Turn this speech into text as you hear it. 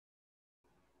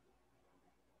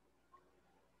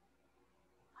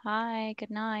Hi, good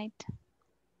night.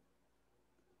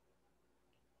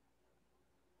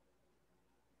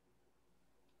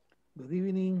 Good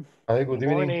evening. Hi, good Good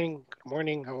evening. morning. Good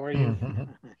morning. How are you?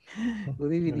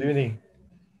 Good Good evening. evening.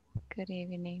 Good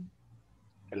evening.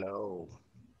 Hello.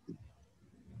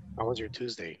 How was your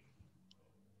Tuesday?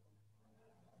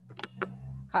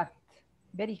 Hot,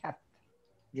 very hot.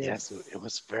 Yes, Yes. it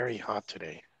was very hot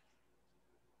today.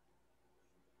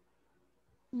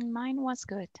 Mine was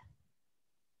good.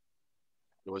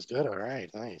 It was good. All right,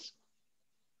 nice.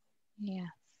 Yeah.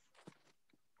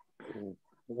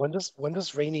 When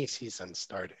does rainy season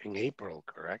start? In April,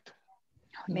 correct?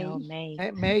 No, May. May.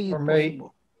 May For if May,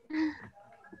 possible.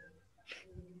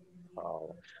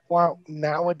 Oh, well,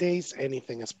 nowadays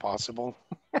anything is possible.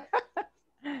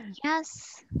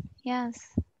 Yes, yes.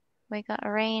 We got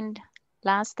rained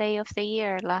last day of the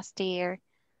year last year.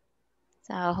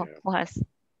 So Yeah, was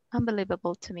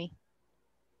unbelievable to me.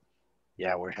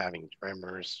 yeah, we're having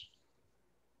tremors,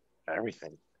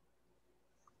 everything.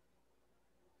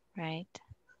 Right.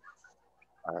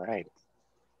 All right.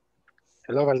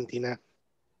 Hello, Valentina.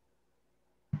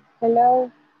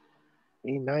 Hello.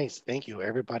 Hey, nice. Thank you.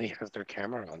 Everybody has their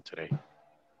camera on today.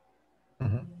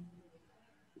 mhm.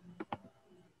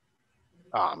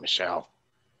 Ah, Michelle.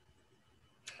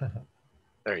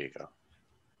 There you go.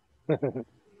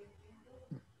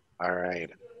 All right.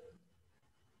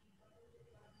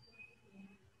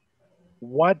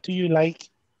 What do you like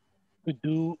to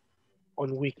do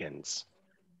on weekends?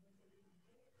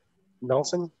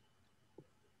 Nelson?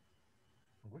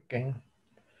 Weekend.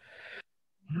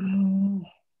 Mm,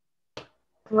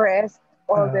 Rest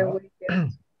all the uh,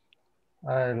 weekend.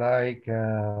 I like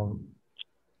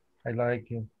I like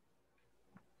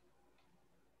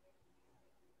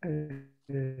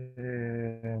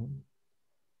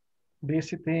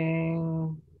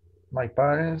visiting my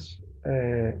parents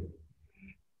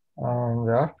on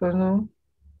the afternoon.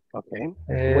 Okay.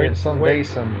 Where Some where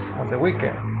days on the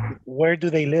weekend. where do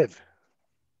they live?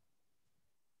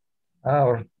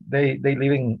 Or they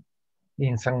live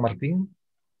in San Martin.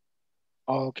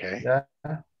 Oh, okay. Yeah,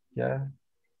 yeah.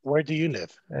 Where do you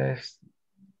live? Es,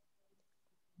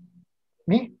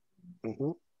 me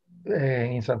Hmm.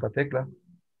 in Santa Tecla.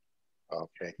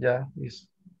 Okay. Yeah, is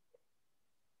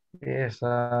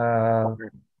Okay.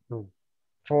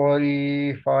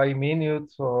 45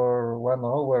 minutes or 1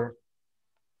 hour.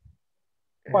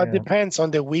 Well, it Uh, depends.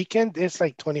 On the weekend, it's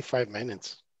like 25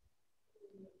 minutes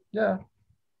yeah,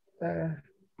 uh,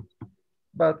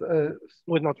 but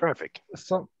with no traffic.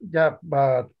 some yeah,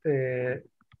 but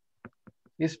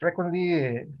it's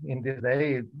frequently in this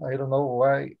day. I don't know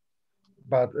why,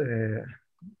 but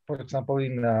for example,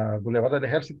 in Boulevard del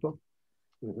Ejército,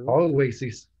 Hmm. always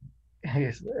is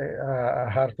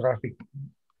hard traffic,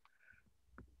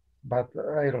 but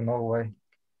I don't know why.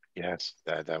 Yes,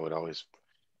 that would always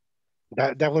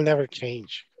that will never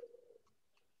change.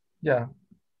 Yeah,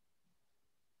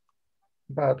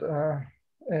 but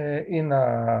in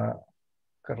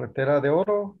Carretera de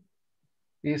Oro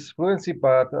is fluency,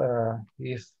 but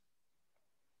is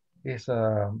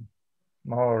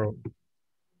more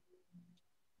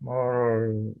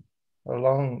more a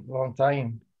long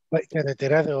time. But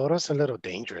Carretera de Oro is a little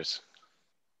dangerous.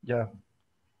 Yeah.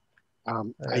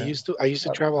 I Uh, used to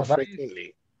travel at night,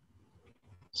 frequently.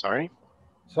 Sorry.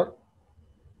 so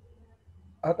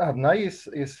at night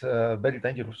is very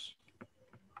dangerous.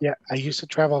 Yeah, I used to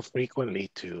travel frequently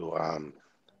to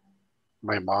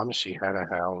my mom. She had a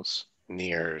house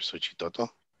near Suchitoto.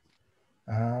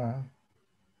 Ah,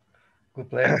 good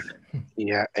place.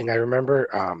 Yeah, and I remember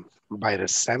by the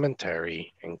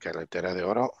cemetery in Carretera de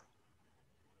Oro,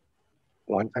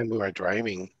 one time we were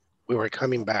driving, we were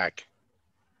coming back,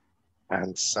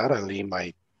 and suddenly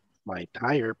my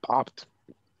tire popped,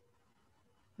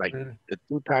 like Really, the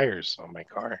two tires on my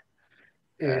car.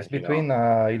 is You know, between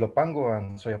Ilopango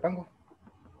and Soyapango.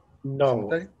 The no,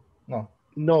 cemetery? No.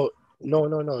 no,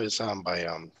 no. It's by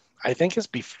I think it's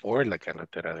before La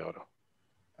Carretera de Oro.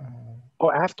 Uh,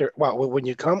 Oh, after. Well, when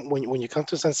you come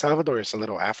to San Salvador, it's a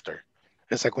little after.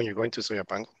 It's like when you're going to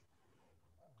Soyapango.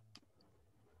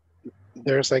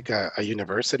 There's like a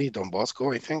university, Don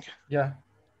Bosco, I think. yeah,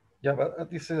 yeah, but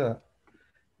this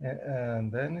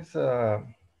and then it's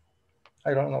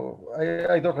I don't know.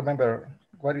 I don't remember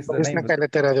what is the But it's name. not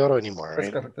Carretera de Oro anymore, It's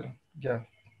right? carretera. Yeah.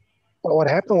 Well, what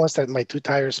happened was that my two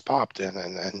tires popped, and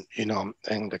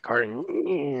and the car,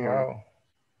 Wow.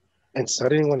 and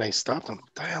suddenly when I stopped, I'm,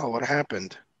 what the hell? What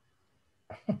happened?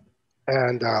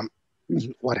 And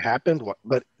what happened?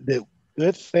 But the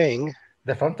good thing,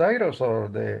 The front tires or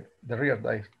the rear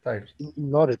tires?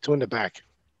 no, the two in the back.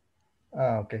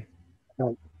 Ah, okay.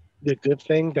 The good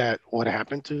thing that what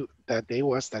happened to that day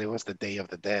was that it was the Day of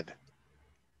the Dead.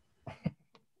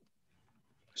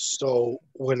 So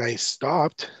when I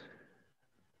stopped,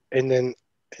 and then,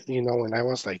 you know, when I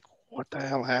was like, what the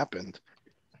hell happened?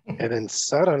 And then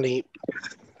suddenly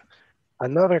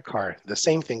another car, the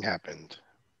same thing happened.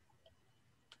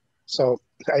 So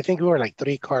I think we were like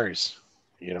 3 cars,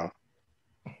 you know,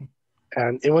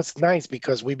 and it was nice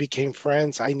because we became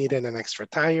friends. I needed an extra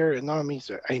tire and on me,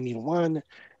 so I need one.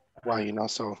 Well, you know,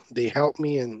 so they helped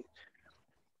me, and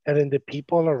then the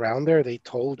people around there, they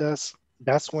told us,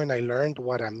 that's when I learned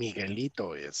what a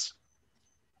Miguelito is.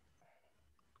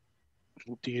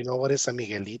 Do you know what is a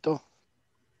Miguelito?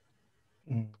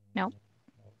 Mm. No.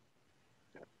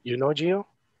 You know, Gio?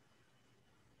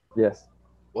 Yes,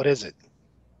 What is it?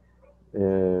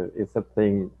 it's a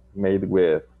thing made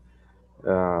with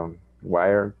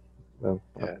wire, uh,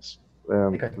 Yes,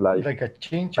 Like a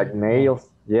chinche. like nails.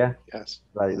 Yeah, yes,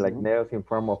 like nails in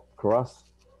form of cross.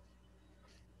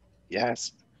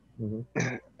 yes. Mhm.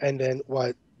 And then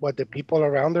what the people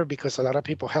around there, because a lot of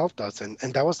people helped us, and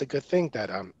that was the good thing that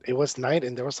it was night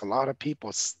and there was a lot of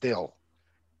people still.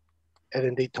 And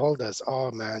then they told us,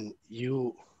 oh man,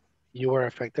 you were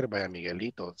affected by a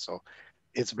Miguelito. So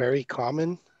it's very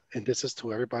common, and this is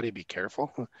to everybody, be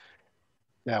careful.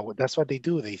 Yeah, that's what they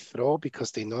do. They throw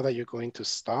because they know that you're going to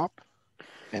stop,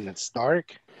 and it's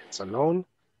dark, it's alone,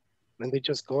 and they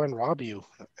just go and rob you.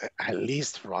 At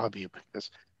least rob you,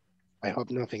 because I hope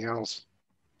nothing else.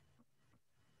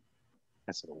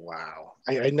 I said, wow.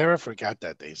 I never forgot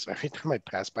that day. So every time I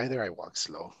pass by there, I walk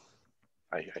slow.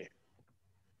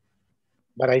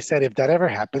 But I said, if that ever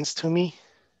happens to me,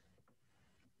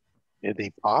 if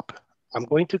they pop, I'm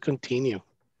going to continue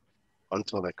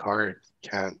until the car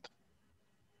can't.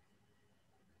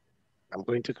 I'm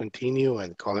going to continue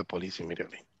and call the police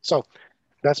immediately. So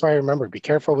that's why I remember, be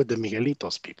careful with the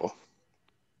Miguelitos, people.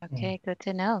 Okay, good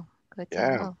to know. Good to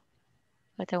Yeah. know.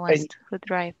 For the ones who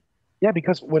drive. Yeah,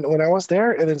 because when I was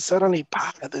there, and then suddenly,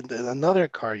 pop, then another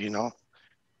car, you know.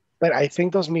 But I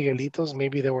think those Miguelitos,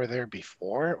 maybe they were there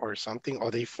before or something,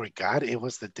 or they forgot it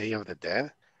was the Day of the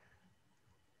Dead.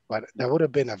 But that would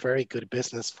have been a very good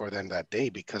business for them that day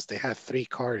because they had 3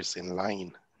 cars in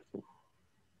line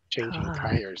changing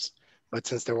tires. But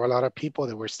since there were a lot of people,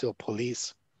 there were still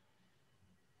police.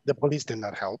 The police did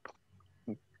not help.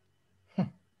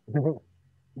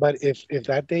 But if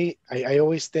that day, I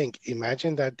always think,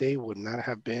 imagine that day would not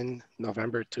have been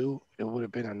November 2. It would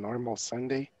have been a normal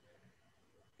Sunday.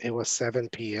 It was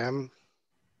 7 p.m.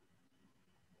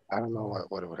 I don't know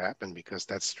what would happen because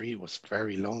that street was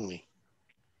very lonely.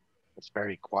 It's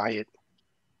very quiet.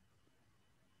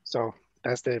 So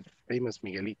that's the famous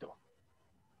Miguelito.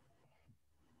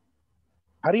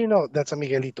 How do you know that's a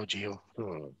Miguelito, Gio?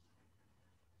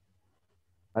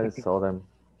 I saw them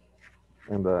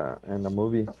in the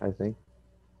movie, I think,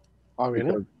 Oh,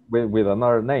 really? because with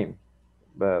another name,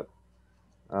 but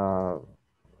uh,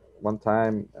 one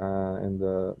time in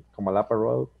the Comalapa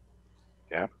Road,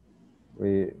 Yeah.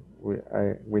 we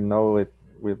know it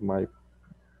with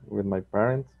my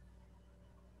parents.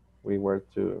 We were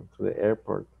to the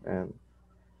airport, and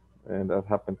that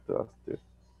happened to us too.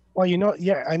 Well, you know,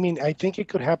 yeah. I mean, I think it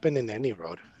could happen in any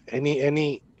road,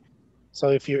 any. So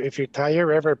if your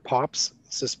tire ever pops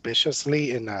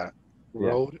suspiciously in a Yeah.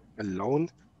 road alone,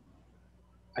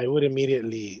 I would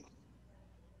immediately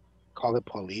call the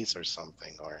police or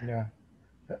something. Or Yeah.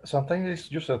 Sometimes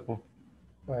it's used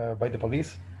by the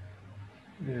police,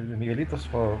 the Miguelitos,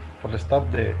 for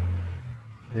stop the,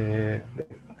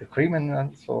 the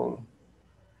criminals. So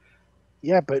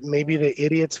yeah, but maybe the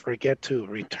idiots forget to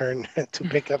return to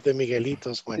pick up the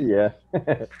Miguelitos when. Yeah.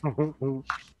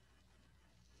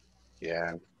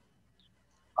 Yeah.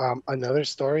 Another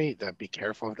story that be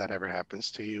careful if that ever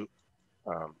happens to you.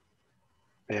 Um,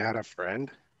 I had a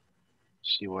friend.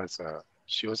 She was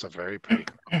a very pretty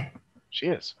girl. She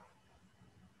is,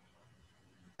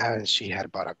 and she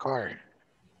had bought a car,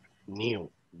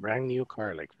 brand new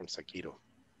car, like from Sakiro.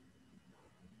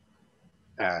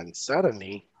 And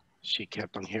suddenly, she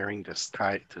kept on hearing this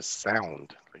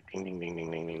sound, like ding ding ding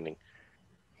ding ding ding ding.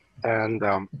 And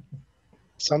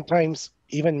sometimes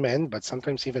even men, but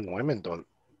sometimes even women don't.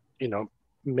 You know,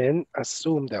 men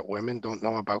assume that women don't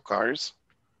know about cars.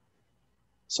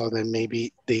 So then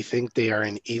maybe they think they are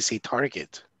an easy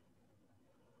target.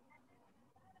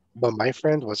 But my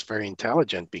friend was very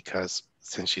intelligent because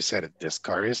since she said this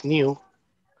car is new,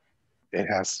 it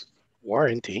has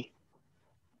warranty,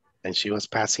 and she was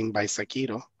passing by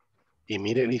Sakiro,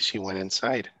 immediately she went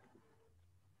inside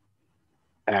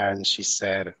and she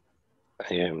said,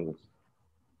 hey,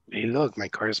 look, my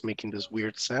car is making this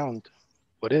weird sound.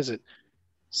 What is it?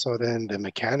 So then the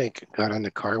mechanic got on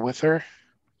the car with her,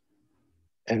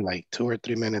 and like 2 or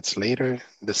 3 minutes later,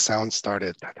 the sound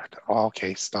started. Oh,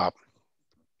 okay, stop.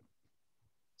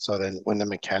 So then when the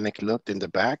mechanic looked in the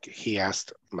back, he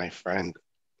asked my friend,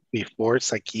 before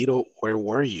Saquito, where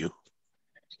were you?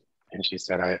 And she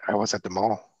said, I was at the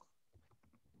mall.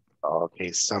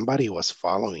 Okay, somebody was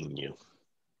following you,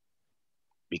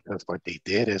 because what they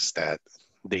did is that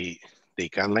they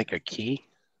got like a key.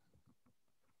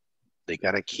 They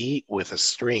got a key with a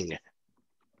string,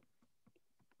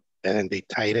 and then they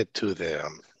tied it to the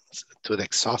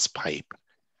exhaust pipe.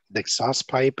 The exhaust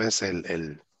pipe es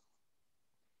 ¿cómo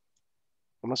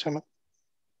se llama?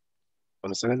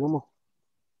 ¿Dónde sale el humo?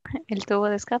 El tubo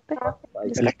de escape.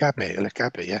 El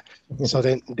escape, yeah. So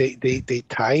then they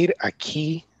tied a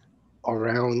key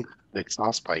around the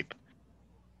exhaust pipe.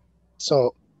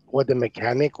 So what the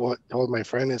mechanic told my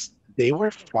friend is they were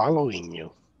following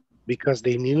you because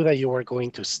they knew that you were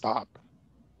going to stop.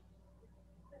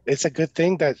 It's a good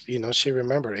thing that, you know, she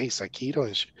remembered, hey, Saquito,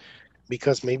 and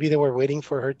because maybe they were waiting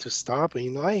for her to stop and,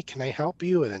 you know, hey, can I help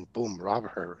you? And then boom, rob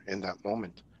her in that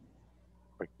moment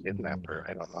or kidnap her.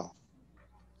 I don't know.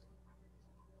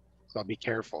 So be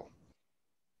careful,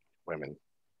 women.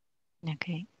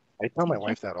 Okay. I tell my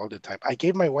wife that all the time. I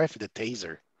gave my wife the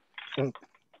taser.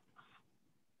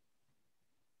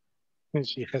 And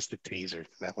she has the taser.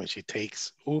 That when she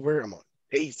takes Uber, I'm going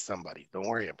to tase somebody. Don't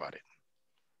worry about it.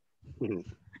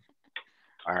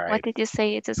 All right. What did you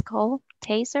say it is called?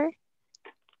 Taser?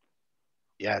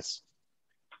 Yes.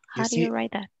 How do you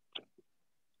write that?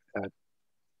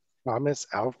 Thomas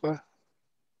Alpha,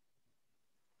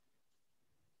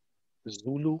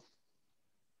 Zulu,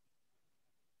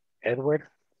 Edward,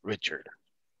 Richard.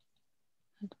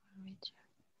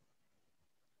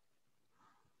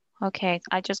 Okay,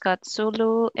 I just got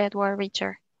Zulu, Edward,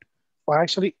 Richard. Well,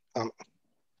 actually,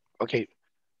 okay,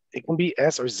 it can be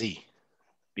S or Z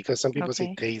because some people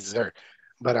say taser,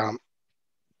 but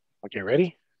okay,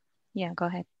 ready? Yeah, go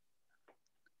ahead.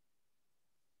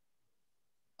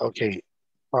 Okay,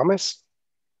 Thomas.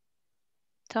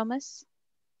 Thomas.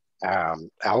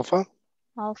 Alpha.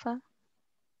 Alpha.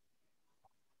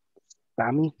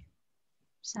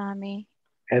 Sammy.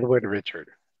 Edward, Richard.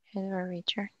 Edward,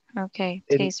 Richard. Okay,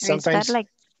 taser. Is that like?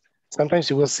 Sometimes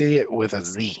you will see it with a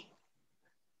Z.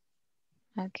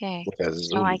 Okay. With a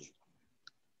So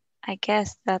I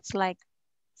guess that's like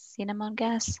cinnamon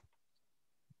gas.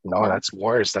 No, that's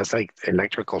worse. That's like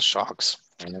electrical shocks.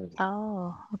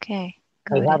 Oh, okay.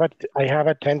 I have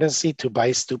a tendency to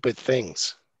buy stupid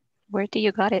things. Where do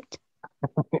you got it?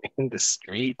 In the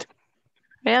street.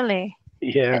 Really?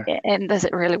 Yeah. And does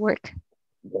it really work?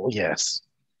 Oh, yes.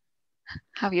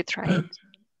 Have you tried?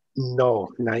 No,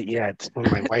 not yet.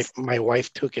 My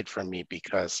wife took it from me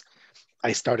because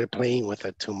I started playing with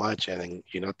it too much, and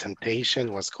you know,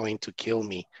 temptation was going to kill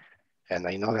me. And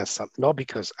I know that's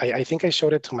because I think I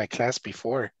showed it to my class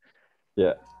before.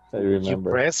 Yeah, I remember. You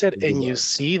press it and you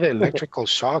see the electrical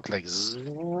shock, like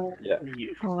yeah.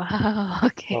 Wow.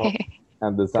 Okay.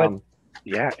 And the sound.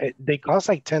 Yeah, they cost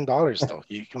like $10 though.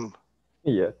 You can.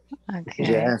 Yeah. Okay.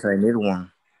 Yes, I need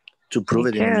one to prove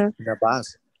it in the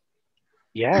bus.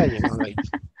 Yeah, you know, like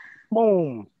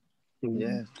boom.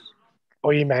 Yes.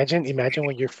 Or imagine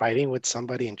when you're fighting with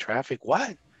somebody in traffic.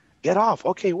 What? Get off.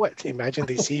 Okay, what? Imagine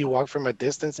they see you walk from a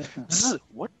distance.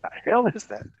 What the hell is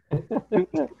that?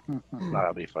 No,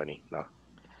 that'll be funny. No.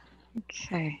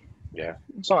 Okay. Yeah.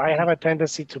 So I have a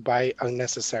tendency to buy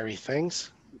unnecessary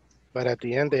things, but at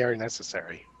the end they are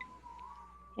necessary.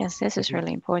 Yes, this is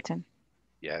really important.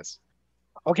 Yes.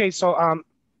 Okay, so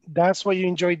that's what you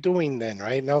enjoy doing then,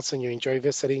 right, Nelson? You enjoy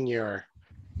visiting your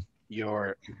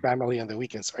family on the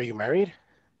weekends. Are you married?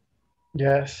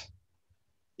 Yes.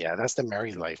 Yeah, that's the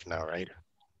married life now, right?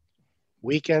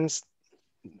 Weekends,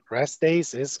 rest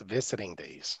days is visiting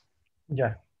days.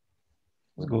 Yeah.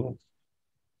 It's good.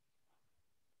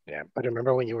 Yeah, but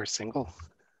remember when you were single?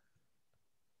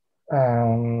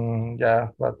 Yeah,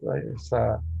 but it's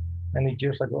many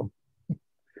years ago.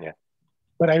 Yeah.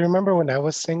 But I remember when I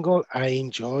was single, I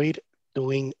enjoyed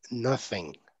doing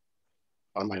nothing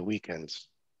on my weekends.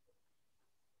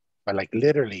 But like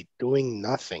literally doing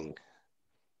nothing.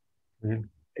 Mm-hmm.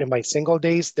 In my single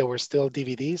days, there were still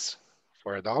DVDs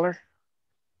for $1.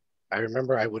 I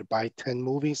remember I would buy 10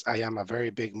 movies. I am a very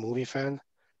big movie fan.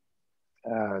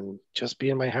 And just be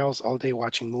in my house all day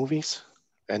watching movies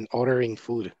and ordering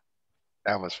food.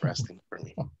 That was resting for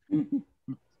me.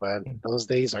 But those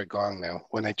days are gone now.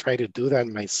 When I try to do that,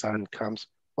 my son comes,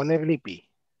 "Pone Blippi."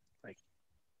 Like,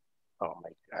 oh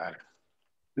my God.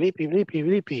 Blippi, Blippi,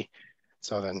 Blippi.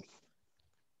 So then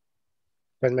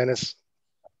 10 minutes,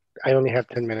 I only have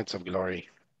 10 minutes of glory.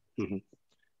 Mhm.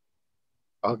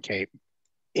 Okay,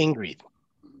 Ingrid,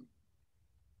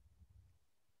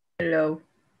 Hello.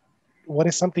 what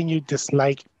is something you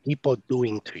dislike people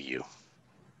doing to you?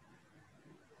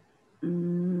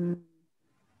 Mm,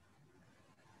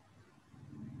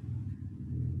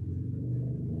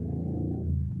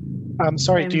 I'm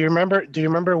sorry, do when you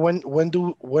remember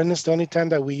when is the only time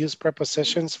that we use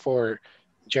prepositions for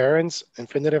gerunds,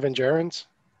 infinitive and gerunds?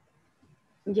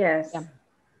 yes, Yeah.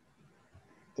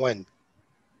 When?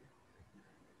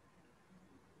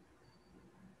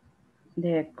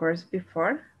 the course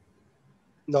before.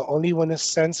 No, only when it's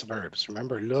sense verbs.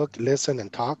 Remember, look, listen,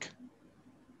 and talk.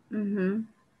 Mm-hmm.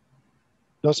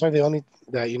 Those are the only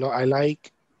that, you know, I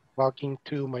like talking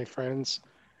to my friends.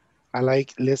 I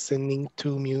like listening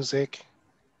to music.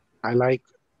 I like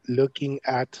looking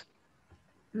at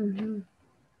Mm-hmm.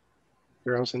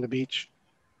 girls in the beach.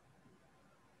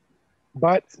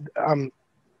 But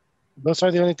those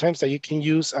are the only times that you can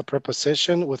use a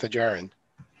preposition with a gerund.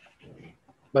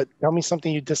 But tell me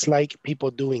something you dislike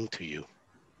people doing to you.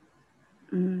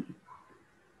 Mm.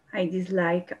 I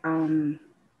dislike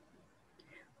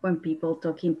when people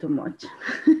talking too much.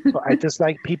 So I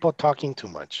dislike people talking too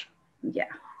much.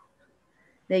 Yeah,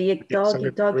 they Okay, so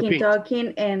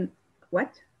talking, and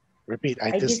what? repeat. I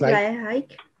I dislike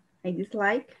dislike. I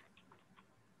dislike.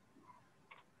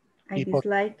 I people.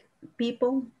 dislike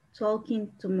people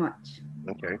talking too much.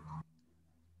 Okay.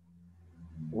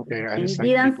 Okay, I And dislike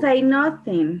didn't people. say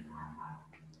nothing.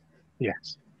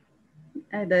 Yes.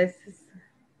 That's,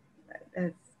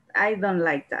 I don't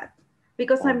like that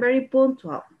because I'm very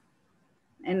punctual,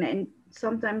 and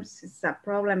sometimes it's a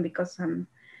problem because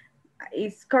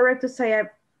it's correct to say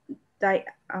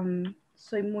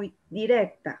soy muy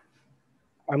directa.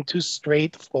 I'm too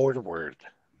straightforward.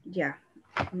 Yeah,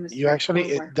 I'm You actually,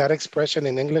 straightforward. that expression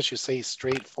in English, you say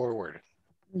straightforward.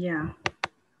 Yeah.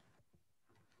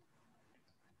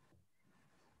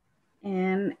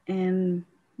 And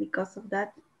because of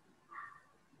that,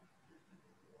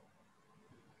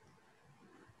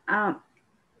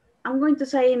 I'm going to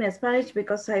say in Spanish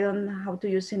because I don't know how to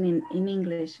use it in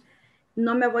English.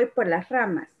 No me voy por las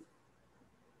ramas.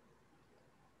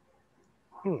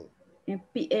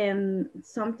 And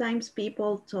sometimes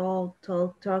people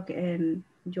talk, and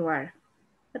you are,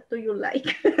 what do you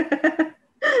like?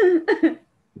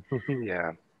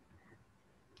 Yeah.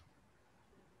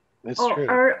 It's or,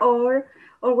 true.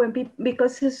 or when people,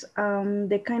 because it's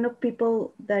the kind of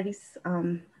people that is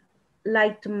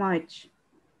like too much.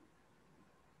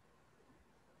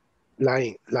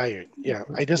 Lying, liar. Yeah,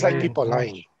 I dislike people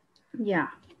lying. Yeah.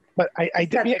 But That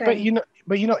but kind.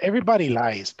 you know, everybody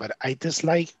lies. But I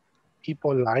dislike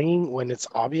people lying when it's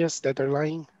obvious that they're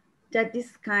lying. That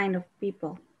is kind of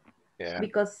people. Yeah.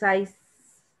 Because I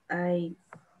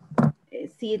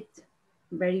see it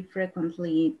very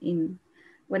frequently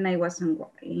when I was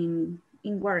in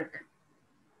work.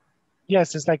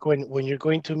 Yes, it's like when you're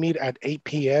going to meet at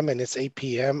 8 p.m. and it's 8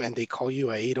 p.m. and they call you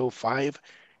at 8:05.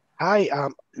 Hi,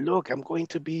 look, I'm going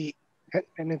to be 10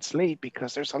 minutes late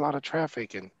because there's a lot of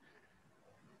traffic. And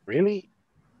really,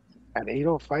 at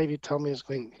 8:05, you tell me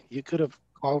you could have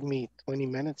called me 20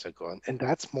 minutes ago, and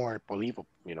that's more believable,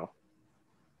 you know.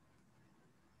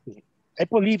 I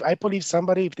believe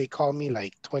somebody if they call me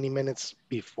like 20 minutes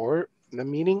before the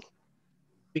meeting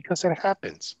because it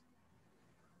happens.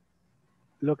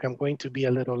 Look, I'm going to be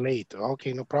a little late.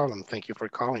 Okay, no problem. Thank you for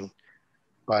calling.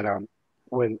 But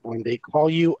when they call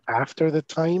you after the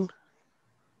time,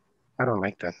 I don't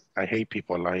like that. I hate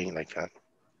people lying like that.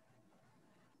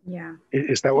 Yeah.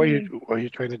 Is that what you're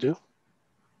trying to do?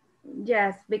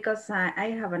 Yes, because I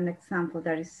have an example.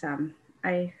 That is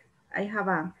I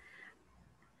have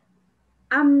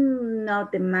I'm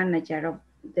not the manager of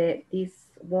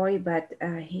this boy, but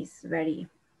he's very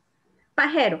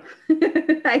pajero.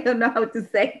 I don't know how to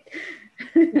say it.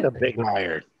 He's a big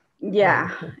liar.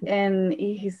 Yeah, and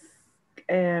he's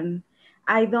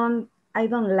I don't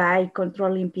like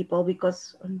controlling people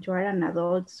because you are an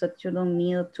adult, so you don't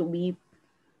need to be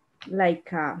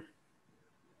like I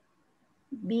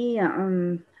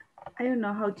don't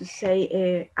know how to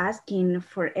say asking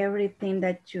for everything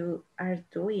that you are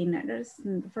doing.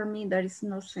 For me there is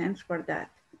no sense for that.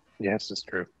 Yes, it's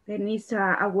true. And it's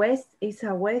time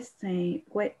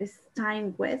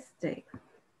wasted.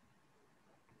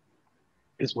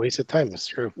 It's wasted time. It's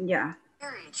true. Yeah.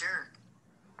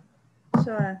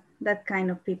 So that kind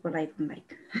of people I don't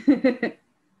like.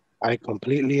 I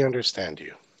completely understand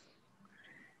you.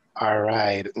 All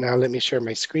right, now let me share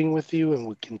my screen with you and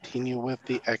we'll continue with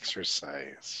the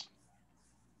exercise.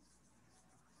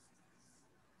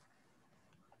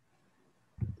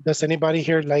 Does anybody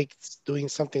here like doing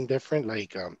something different?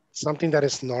 Like something that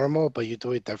is normal, but you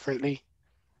do it differently?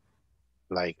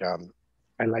 Like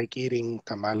I like eating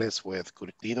tamales with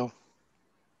curtido.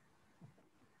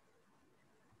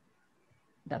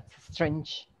 That's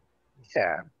strange.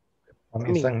 Yeah. I'm I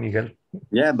in mean, San Miguel.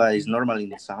 Yeah, but it's normal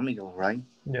in San Miguel, right?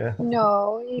 Yeah.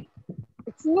 No,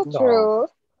 it's not no. true.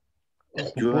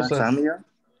 You are in San Miguel?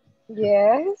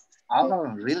 Yes, Oh,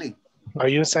 really? Are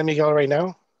you in San Miguel right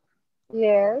now?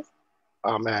 yes.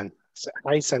 Oh man.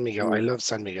 Hi San Miguel. I Yeah. love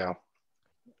San Miguel.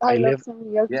 I I love live San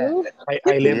Miguel Yeah. too.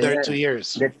 I lived there Yeah. 2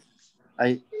 years. That,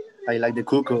 I like the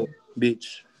Cuco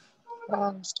Beach.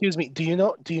 Excuse me. Do you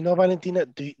know Valentina?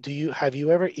 Do you have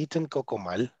you ever eaten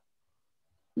cocomal?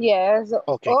 Yes,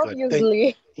 Okay, good.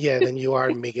 obviously. Then you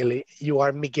are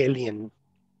Miguelian.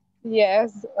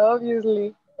 Yes,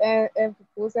 obviously. And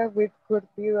pupusas with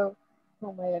curtido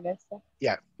con mayonesa.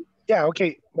 Yeah. Yeah,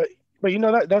 okay. But you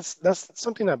know that's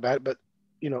something not bad, but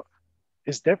you know,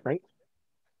 it's different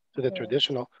to the Yeah.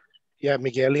 traditional. Yeah,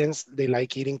 Miguelians, they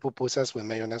like eating pupusas with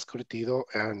mayonnaise curtido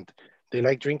and they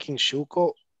like drinking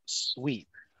chuco sweet.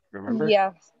 Remember?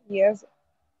 Yes.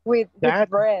 With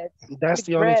bread. That's With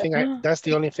the only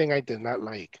bread. thing I did not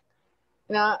like.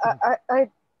 No, I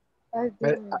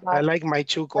didn't I like. like my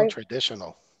chuco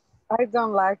traditional. I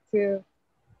don't like to.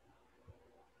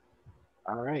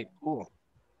 All right, cool.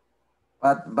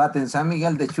 But in San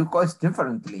Miguel, the chuco is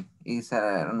differently. It's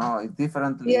no, it's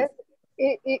differently. Yes,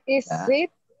 it's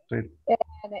sweet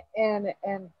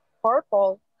and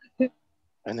purple.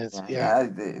 And it's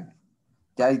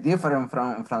it's different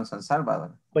from San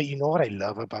Salvador. But you know what I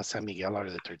love about San Miguel are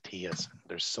the tortillas.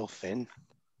 They're so thin.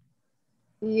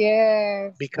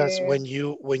 Yes. Because when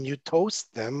you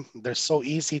toast them, they're so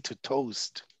easy to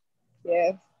toast.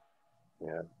 Yes.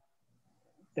 Yeah.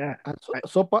 Yeah. And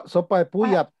sopa de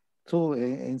puya too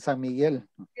in San Miguel.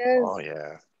 Yes. Oh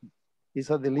yeah.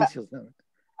 These are delicious.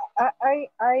 I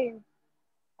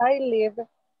live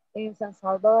in San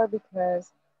Salvador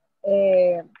because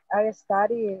I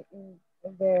study in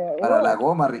the Para la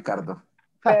goma, Ricardo.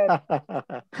 But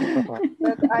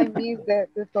I miss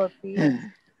the tortillas.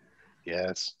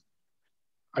 Yes.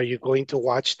 Are you going to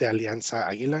watch the Alianza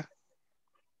Águila?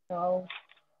 No.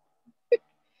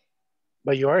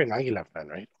 But you are an Águila fan,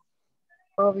 right?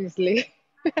 Obviously.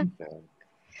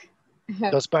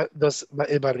 Yeah. Does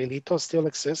El Barrilito still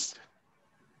exist?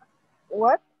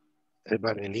 What? El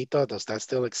Barrilito, does that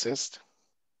still exist?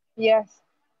 Yes.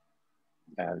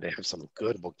 And they have some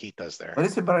good boquitas there. What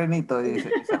is el Barrilito? Is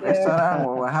a restaurant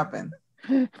or what happened?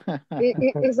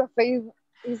 It's a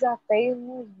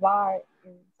famous bar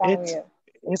in San Miguel.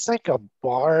 It's like a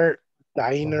bar,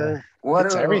 diner.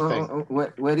 It's everything.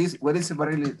 Where is el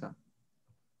Barrilito?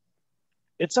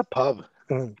 It's a pub.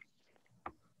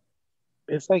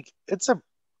 It's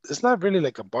not really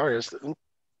like a bar. It's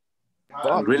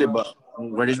really, but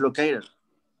where is located?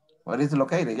 Where is it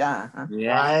located? Yeah.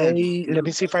 Let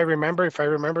me see if I remember. If I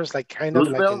remember, it's like kind of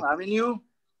like Avenue.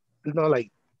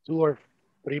 Like 2 or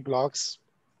 3 blocks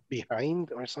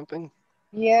behind or something.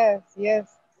 Yes.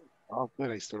 Oh,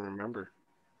 good. I still remember.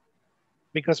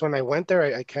 Because when I went there,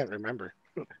 I can't remember.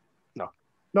 No,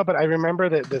 but I remember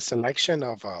the selection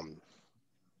of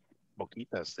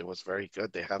boquitas. It was very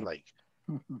good. They had like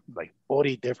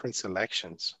 40 different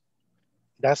selections.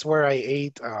 That's where I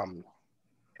ate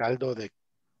caldo de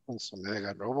consomé de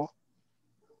garrobo.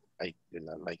 I did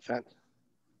not like that.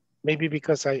 Maybe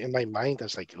because in my mind I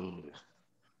was like, ooh,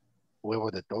 huevo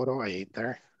de toro. I ate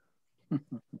there.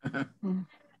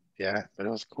 Yeah, but it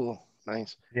was cool.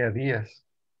 Nice. Criadillas.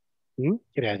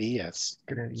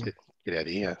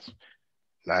 Criadillas.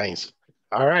 Nice.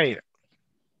 All right.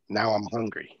 Now I'm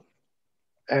hungry.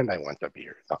 And I want a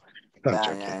beer. No, I'm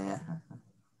joking. Yeah.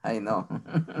 I know.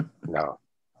 No.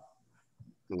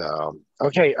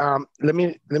 Okay, let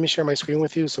me share my screen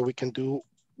with you so we can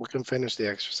finish the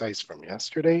exercise from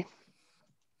yesterday.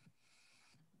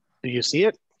 Do you see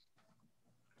it?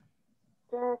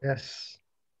 Yes.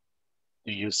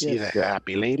 Do you see the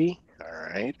happy lady? All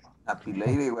right. Happy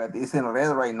lady, what is in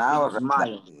red right now?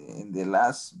 In the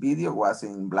last video was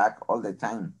in black all the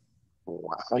time.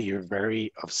 Wow, you're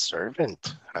very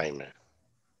observant, Jaime.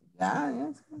 Yeah,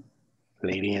 yes.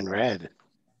 Lady in red.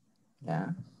 Yeah.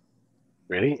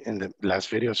 Really? In the last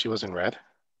video, she was in red?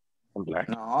 In black?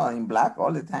 No, in black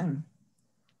all the time.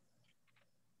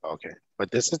 Okay, but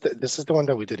this is the one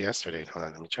that we did yesterday. Hold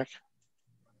on, let me check.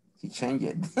 She changed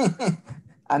it.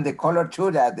 And the color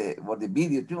too, for the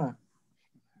video too.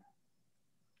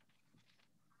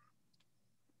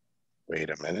 Wait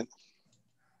a minute.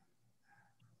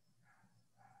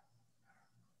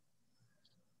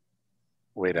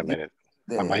 Wait a minute.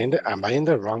 Am I in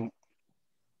the wrong?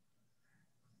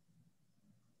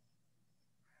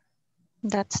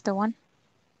 That's the one.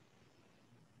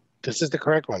 This is the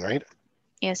correct one, right?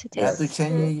 Yes, it You have to is.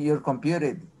 change your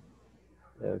computer.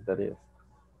 Yes, that is.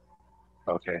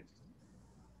 Okay.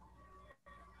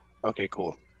 Okay,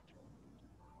 cool.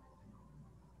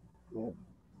 All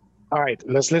right,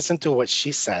 let's listen to what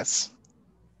she says.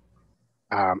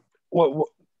 What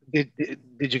did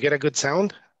you get a good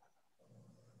sound?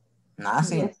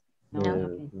 Nothing. Yes. No, No.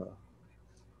 nothing. No.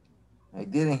 I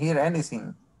didn't hear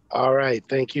anything. All right,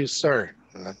 thank you, sir.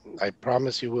 I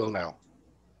promise you will now.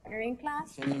 You're in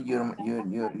class. Change your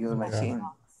machine.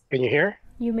 Can you hear?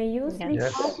 You may use Yes. these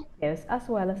Yes. adjectives as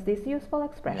well as this useful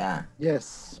expression. Yeah.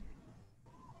 Yes.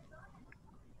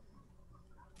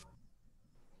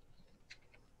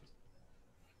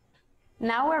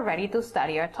 Now we're ready to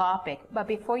study our topic, but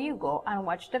before you go and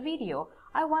watch the video,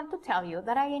 I want to tell you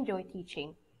that I enjoy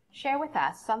teaching. Share with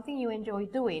us something you enjoy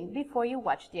doing before you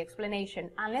watch the explanation,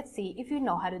 and let's see if you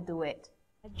know how to do it.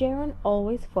 A gerund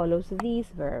always follows these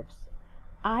verbs.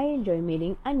 I enjoy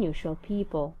meeting unusual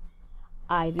people.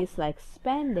 I dislike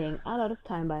spending a lot of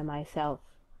time by myself.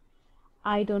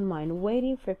 I don't mind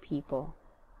waiting for people.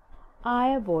 I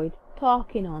avoid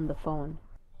talking on the phone.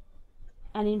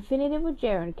 An infinitive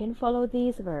gerund can follow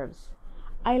these verbs.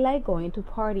 I like going to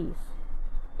parties.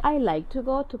 I like to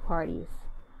go to parties.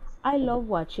 I love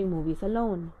watching movies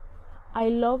alone. I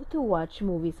love to watch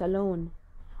movies alone.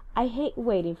 I hate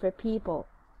waiting for people.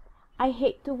 I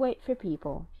hate to wait for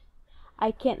people.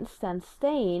 I can't stand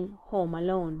staying home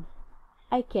alone.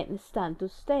 I can't stand to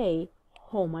stay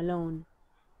home alone.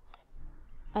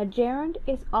 A gerund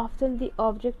is often the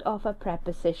object of a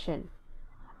preposition.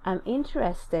 I'm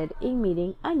interested in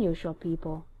meeting unusual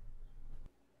people.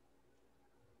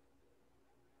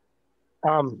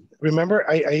 Remember,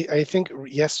 I think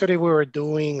yesterday we were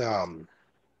doing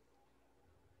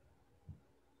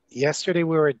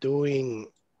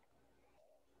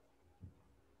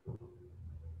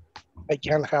I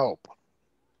can't help,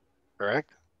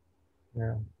 correct?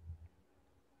 Yeah.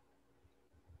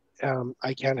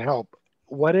 I can't help.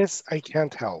 What is I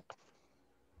can't help?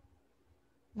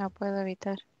 No puedo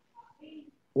evitar.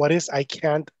 What is I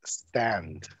can't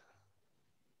stand?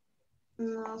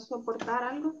 No soportar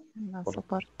algo. No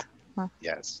soporto. No.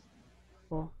 Yes.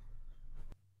 Cool.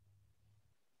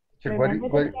 Check, Remember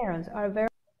the gerunds are very...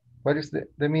 what is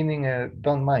the meaning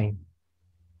don't mind?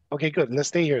 Okay, good. Let's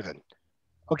stay here then.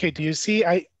 Okay, do you see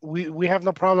we have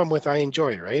no problem with I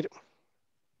enjoy, right?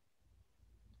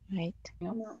 Right.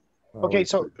 No. Okay,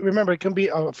 so remember, it can be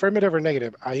affirmative or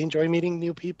negative. I enjoy meeting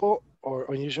new people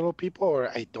or unusual people, or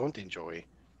I don't enjoy.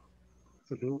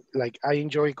 Like I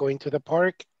enjoy going to the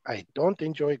park. I don't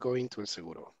enjoy going to a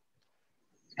seguro.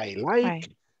 I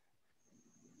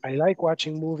like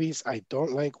watching movies. I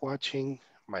don't like watching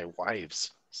my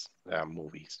wife's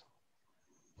movies.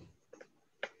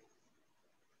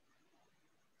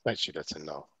 But she doesn't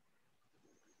know.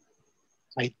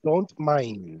 I don't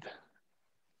mind.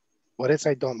 What is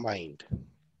I don't mind?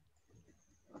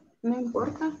 No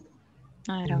importa.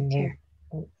 I don't care.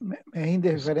 Es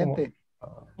indiferente.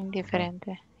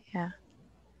 Indiferente. Yeah.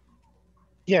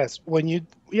 Yes, when you,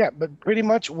 but pretty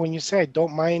much when you say I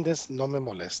don't mind this, no me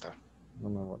molesta. No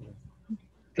me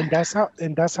molesta.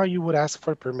 And that's how you would ask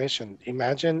for permission.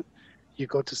 Imagine you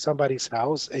go to somebody's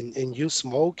house and you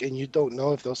smoke and you don't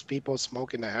know if those people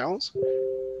smoke in the house.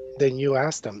 Then you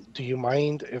ask them, do you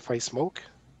mind if I smoke?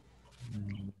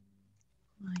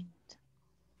 Mind.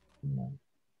 No.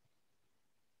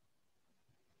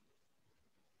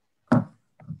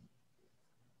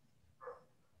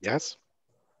 Yes?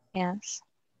 Yes.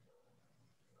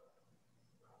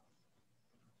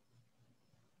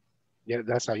 Yeah,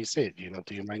 that's how you say it.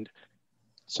 Do you mind?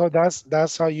 So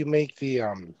that's how you make the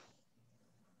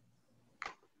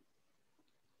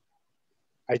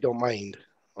I don't mind.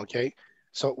 Okay.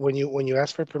 So when you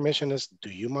ask for permission is do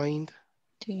you mind?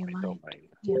 Do you I mind? don't mind.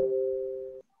 Yeah.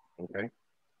 Okay.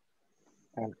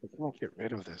 And I can't get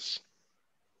rid of this.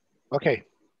 Okay.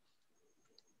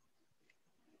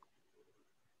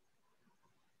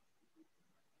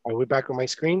 Are we back on my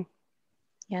screen?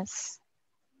 Yes.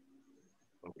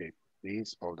 Okay,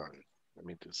 please hold on. Let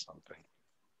me do something.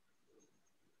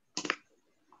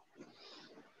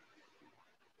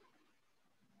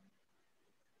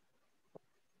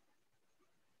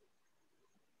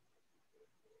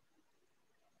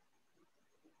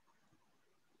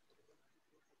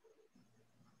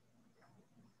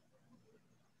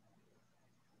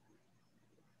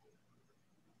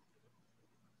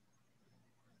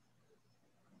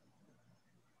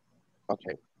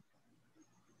 Okay.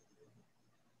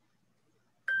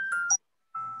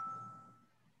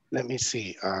 Let me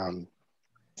see.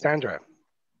 Sandra.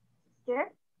 Yeah.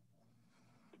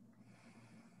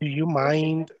 Do you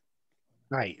mind,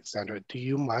 hi, Sandra, do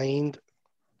you mind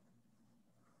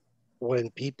when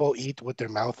people eat with their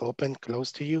mouth open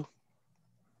close to you?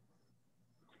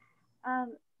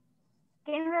 Can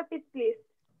you repeat, please?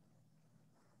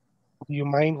 Do you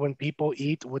mind when people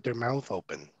eat with their mouth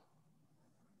open?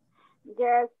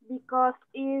 Yes, because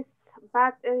it's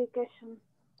bad education.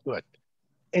 Good.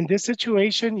 In this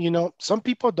situation, you know, some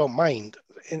people don't mind.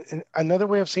 And another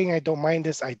way of saying I don't mind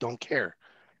is I don't care,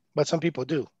 but some people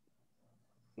do.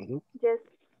 Yes,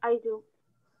 I do.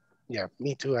 Yeah,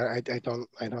 me too. I don't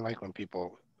like when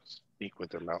people speak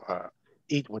with their mouth,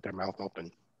 eat with their mouth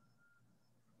open.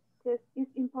 Yes, it's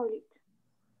impolite.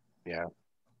 Yeah.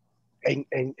 And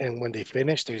when they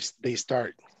finish, they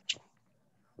start.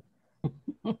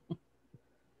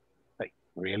 Like,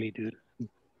 really, dude?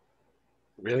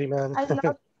 Really, man? I'm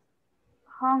not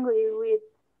hungry with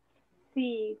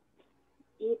see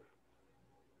it.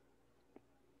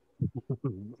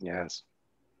 Yes.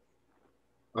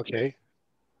 Okay.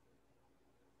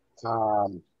 All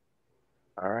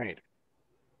right.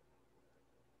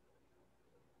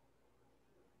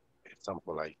 It's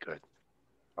something like good.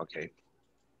 Okay.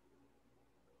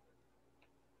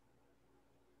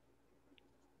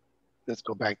 Let's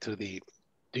go back to the,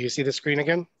 do you see the screen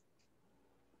again?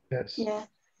 Yes. Yeah.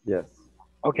 Yes.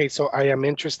 Okay, so I am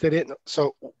interested in,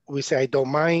 so we say I don't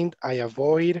mind, I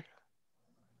avoid.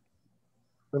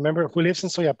 Remember who lives in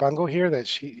Soyapango here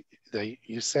that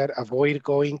you said avoid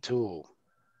going to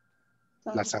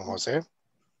La San Jose?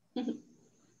 Yeah.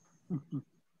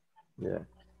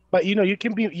 But you know, you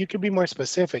can be more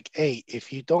specific. Hey,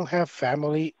 if you don't have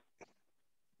family,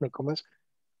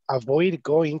 avoid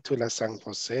going to La San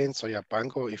Jose in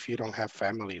Soyapango if you don't have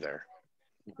family there.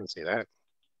 You can say that.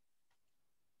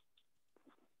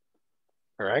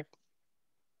 Correct?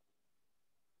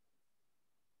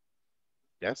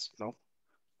 Yes? No?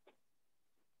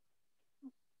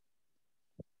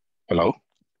 Hello?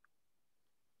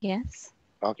 Yes.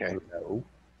 Okay. Hello.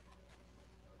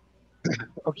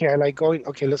 Okay, I like going.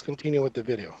 Okay, let's continue with the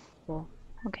video.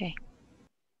 Okay.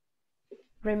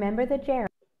 Remember the gerund.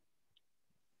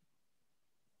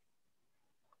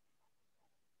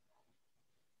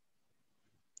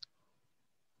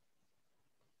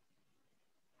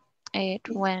 It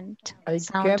went. I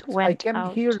Sound went can't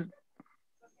out. hear.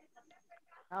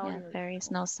 Yeah, there is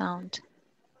no sound.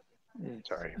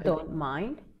 Sorry. Don't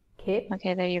mind, keep,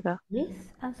 Okay, there you go. miss,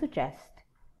 and suggest.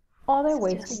 Other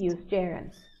ways to Suggest. use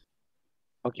gerunds.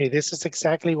 Okay, this is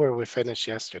exactly where we finished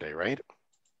yesterday, right?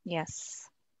 Yes.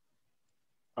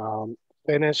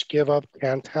 Finish, give up,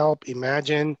 can't help,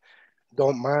 imagine,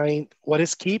 don't mind. What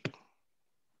is keep?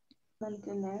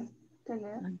 Mantener.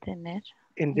 Tener. Mantener.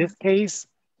 In this case,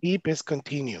 keep is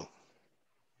continue.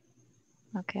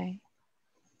 Okay.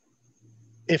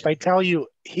 If I tell you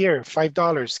here,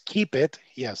 $5, keep it,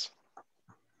 yes,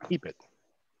 keep it.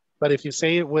 But if you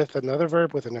say it with another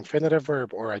verb, with an infinitive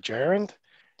verb or a gerund,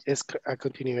 it's a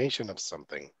continuation of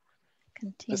something.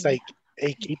 Continue. It's like,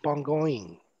 hey, keep on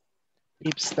going,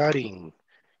 keep studying,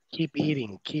 keep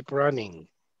eating, keep running.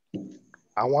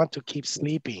 I want to keep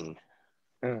sleeping.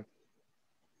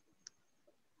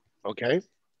 Okay.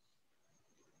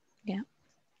 Yeah.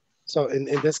 So in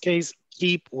this case,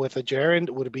 keep with a gerund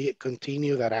would be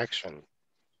continue that action.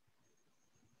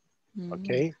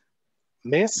 Okay.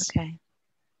 Miss? Okay.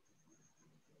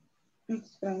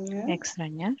 Extrañar.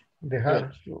 Extrañar.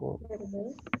 Dejar.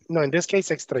 No, in this case,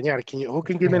 extrañar. Who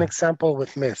can give me an example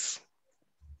with miss?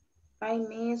 I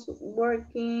miss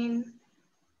working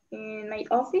in my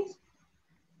office.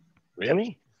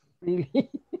 Really? Really?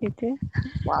 You do?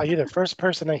 Wow, you're the first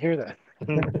person I hear that.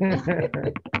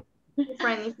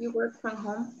 Different if you work from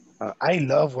home. I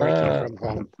love working from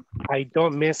home. I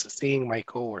don't miss seeing my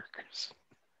coworkers.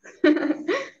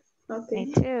 Okay.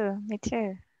 Me too. Me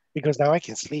too. Because now I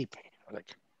can sleep.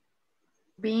 Like,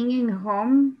 Being in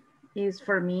home is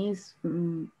for me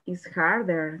is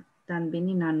harder than being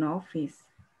in an office.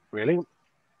 really?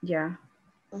 Yeah.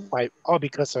 Why? Oh,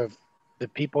 because of the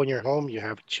people in your home, you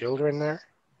have children there?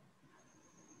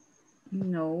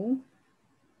 No.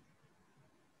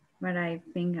 But I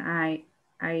think I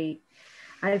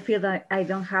feel that I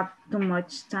don't have too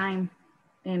much time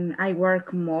and I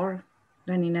work more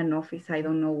than in an office. I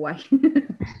don't know why.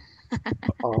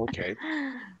 Oh, okay.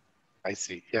 I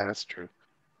see. Yeah, that's true.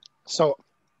 So,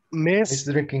 miss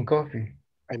drinking coffee.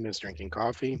 I miss drinking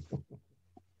coffee.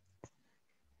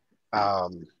 I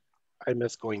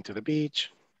miss going to the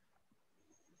beach.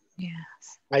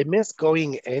 Yes. I miss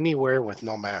going anywhere with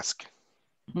no mask.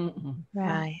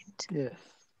 Right. Yes.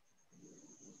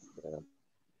 Yeah.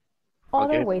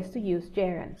 Other Okay. ways to use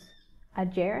gerunds. A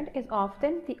gerund is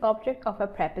often the object of a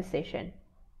preposition.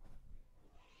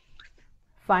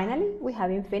 Finally, we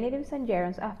have infinitives and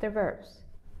gerunds after verbs.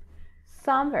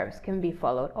 Some verbs can be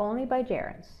followed only by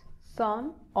gerunds,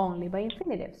 some only by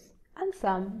infinitives, and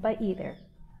some by either.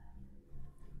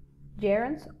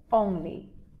 Gerunds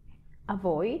only: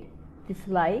 avoid,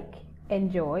 dislike,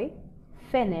 enjoy,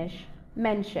 finish,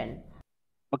 mention.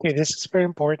 Okay, this is very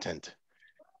important.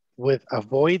 With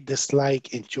avoid,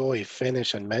 dislike, enjoy,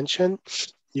 finish, and mention,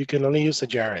 you can only use a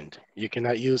gerund. You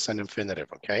cannot use an infinitive,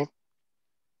 okay?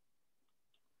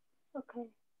 Okay.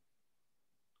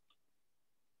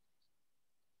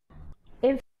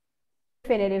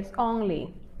 Infinitives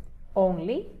only: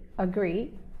 only,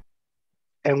 agree.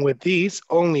 And with these,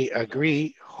 only,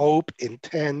 agree, hope,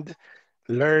 intend,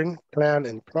 learn, plan,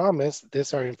 and promise,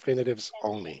 these are infinitives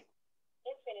only.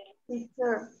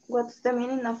 Teacher, what's the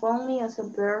meaning of only as a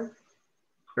verb?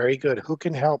 Very good. Who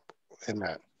can help in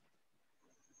that?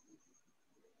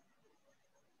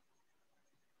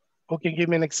 Who can give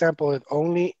me an example of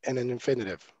only and an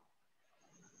infinitive?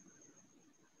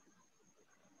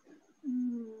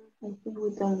 I think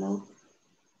we don't know.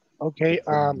 Okay,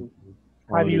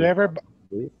 have you ever,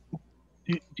 do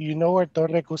you know where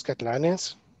Torre Cuscatlán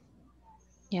is?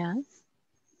 Yes.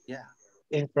 Yeah.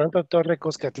 In front of Torre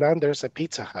Cuscatlán, there's a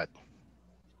Pizza Hut,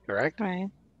 correct? Right.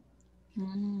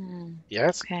 Mm,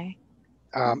 Yes. okay.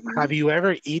 Have you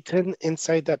ever eaten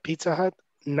inside that Pizza Hut?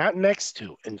 Not next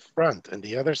to, in front, on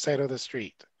the other side of the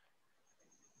street.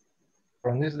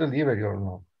 From this delivery or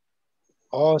no?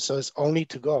 Oh, so it's only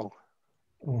to go.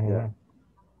 Yeah.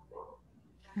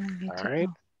 All right.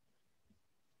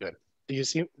 Good. Do you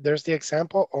see, there's the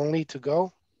example, only to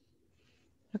go?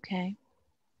 Okay.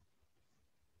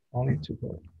 Only to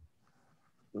go.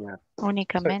 Yeah.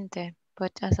 Únicamente,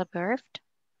 but as a verb,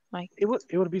 like It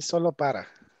would be solo para.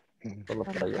 Solo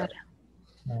para allá.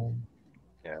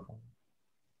 Yeah.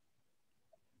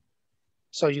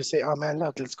 So you say, oh man,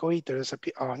 look, let's go eat. There's a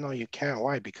oh no, you can't.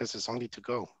 Why? Because it's only to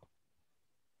go.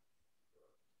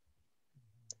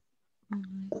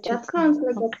 That sounds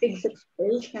like a fixed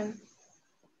expression.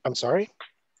 I'm sorry?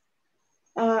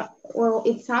 Well,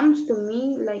 it sounds to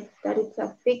me like that it's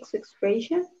a fixed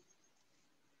expression.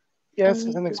 Yes,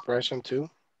 it's an expression too.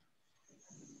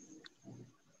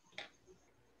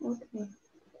 Okay.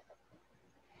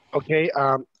 Okay,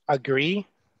 agree.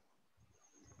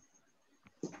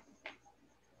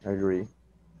 Agree.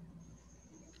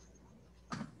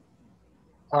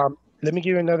 Let me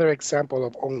give you another example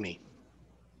of only.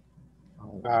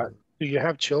 Do you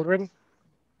have children?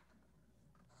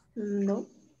 No.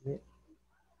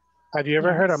 Have you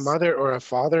ever heard a Yes. mother or a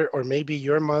father, or maybe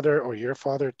your mother or your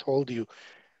father told you,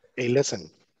 hey, listen,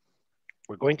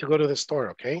 we're going to go to the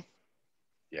store, okay?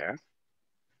 Yeah.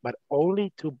 But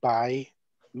only to buy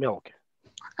milk.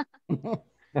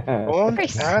 Don't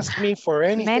ask me for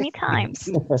anything. Many times.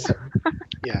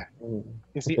 Yeah.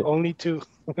 You see, only to.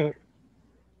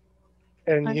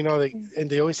 And you know, and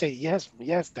they always say, yes,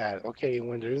 yes, Dad. Okay,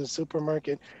 when they're in the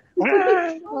supermarket,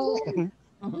 I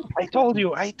told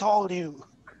you.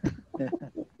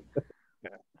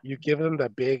 Yeah. You give them the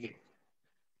big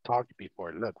talk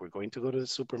before. Look, we're going to go to the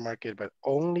supermarket, but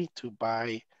only to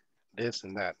buy this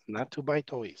and that, not to buy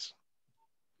toys.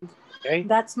 Okay?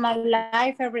 That's my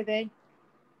life every day.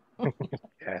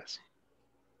 Yes.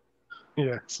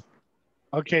 Yes.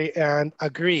 Okay, and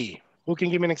agree. Who can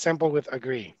give me an example with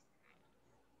agree?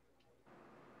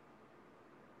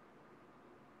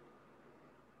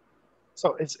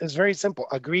 So it's very simple.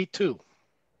 Agree to.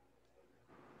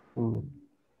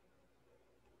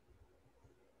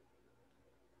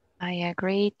 I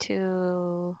agree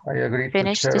to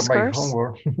finish share this my course.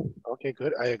 homework. Okay,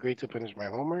 good. I agree to finish my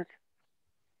homework.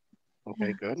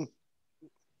 Okay, good.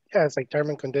 Yeah, it's like term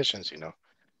and conditions, you know.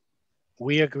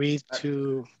 We agreed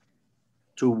to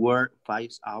work 5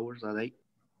 hours a day.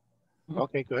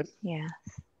 Okay, good. Yeah.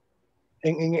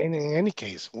 In any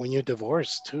case, when you're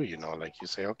divorced too, you know, like you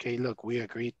say, okay, look, we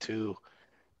agreed to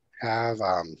have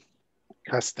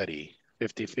custody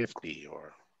 50-50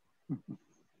 or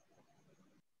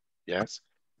yes.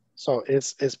 So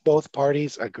it's both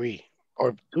parties agree,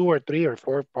 or 2 or 3 or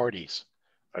 4 parties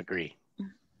agree.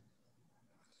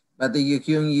 But you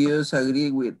can use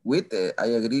agree with I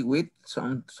agree with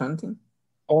something.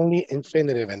 Only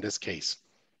infinitive in this case.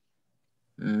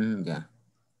 Yeah.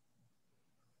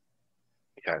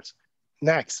 Yes.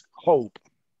 Next, hope.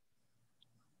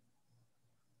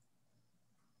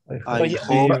 I hope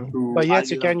but yes,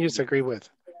 you can use agree with.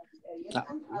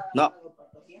 No.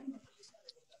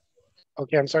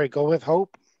 Okay, I'm sorry. Go with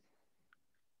hope.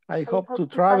 I hope to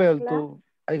travel to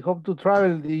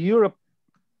Europe.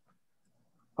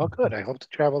 Oh, good. I hope to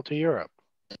travel to Europe.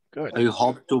 Good. I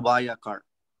hope to buy a car.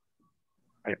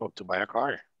 I hope to buy a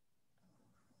car.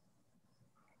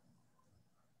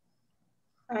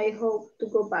 I hope to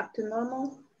go back to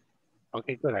normal.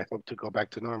 Okay, good. I hope to go back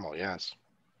to normal. Yes.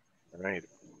 All right.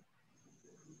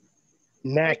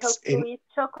 Next. I hope to eat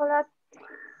chocolate.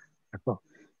 Oh,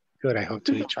 good. I hope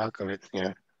to eat chocolate.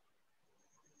 Yeah.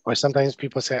 Or sometimes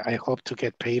people say, I hope to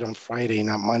get paid on Friday,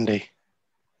 not Monday.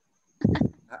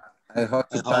 I hope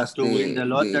to pass to win the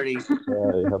lottery.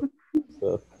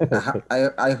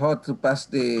 I hope to pass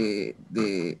the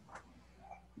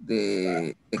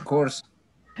course.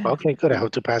 Okay, good. I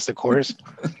hope to pass the course.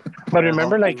 But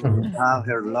remember, like, have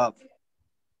her love.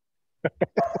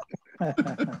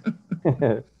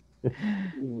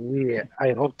 yeah,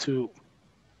 I hope to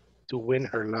win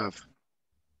her love.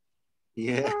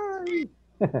 Yeah.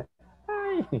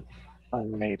 All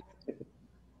right.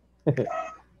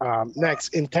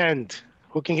 Next, intend.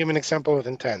 Who can give me an example of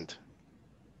intent?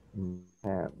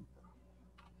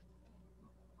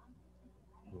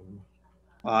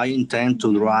 I intend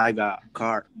to drive a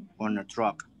car on a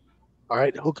truck. All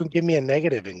right, who can give me a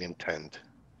negative in intent?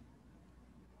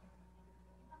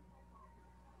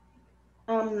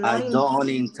 I don't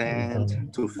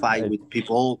intend to fight with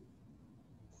people.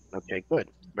 Okay, good.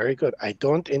 Very good. I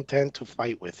don't intend to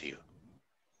fight with you.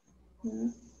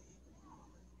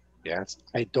 Yes,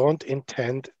 I don't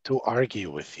intend to argue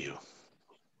with you.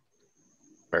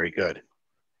 Very good.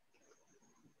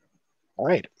 All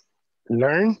right.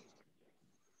 Learn.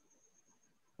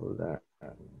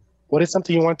 What is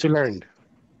something you want to learn?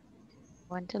 I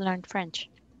want to learn French.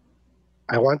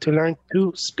 I want to learn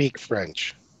to speak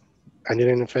French. I need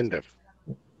an infinitive.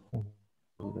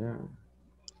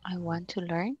 I want to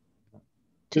learn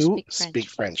to speak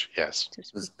French. Yes. To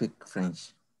speak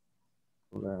French.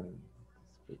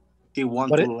 He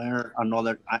wants to learn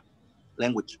another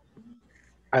language.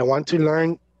 I want to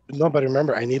learn. No, but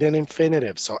remember, I need an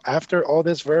infinitive. So after all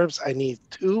these verbs, I need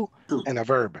to and a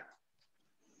verb.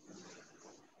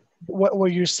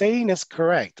 What you're saying is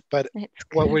correct, but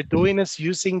what we're doing is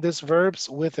using these verbs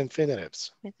with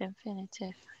infinitives. With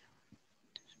infinitive.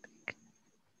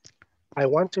 I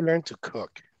want to learn to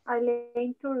cook. I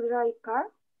learn to drive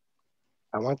car.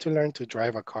 I want to learn to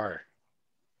drive a car.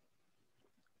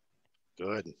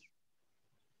 Good.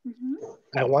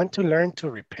 I want to learn to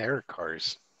repair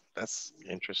cars. That's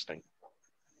interesting.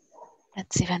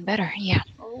 That's even better. Yeah.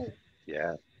 Oh.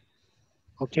 Yeah.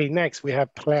 Okay, next we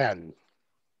have plan.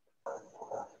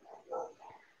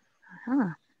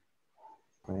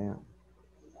 Plan.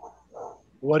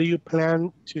 What do you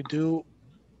plan to do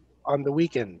on the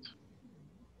weekend?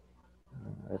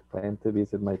 I plan to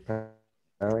visit my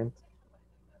parents.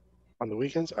 On the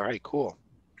weekends? All right, cool.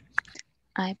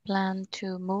 I plan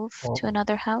to move to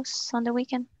another house on the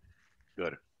weekend.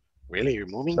 Good. Really? You're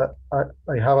moving? I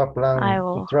have a plan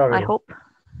to travel. I hope.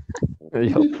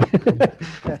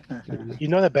 You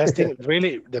know, the best thing,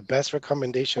 really, the best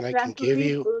recommendation I can give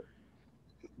you,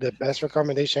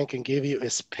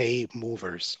 is pay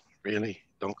movers. Really,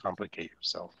 don't complicate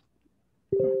yourself.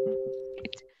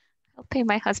 I'll pay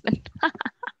my husband.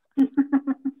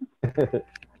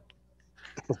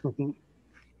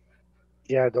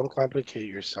 Yeah, don't complicate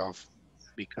yourself,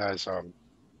 because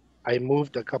I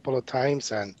moved a couple of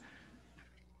times, and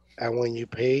when you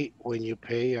pay a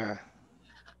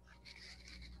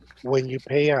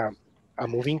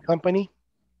moving company,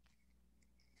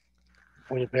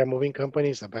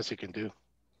 it's the best you can do.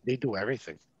 They do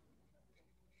everything.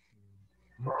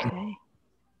 Okay.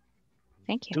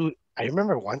 Thank you. Dude, I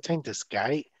remember one time this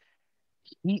guy,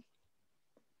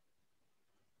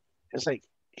 it's like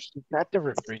he got the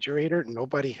refrigerator,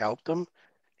 nobody helped him,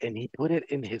 and he put it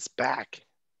in his back.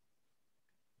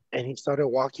 And he started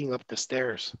walking up the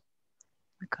stairs.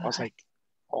 I was like,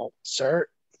 oh, sir,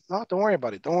 no, don't worry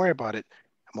about it. Don't worry about it.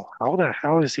 I'm like, how the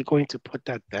hell is he going to put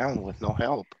that down with no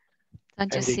help?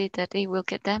 Don't you see that it will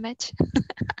get damaged?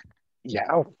 Yeah,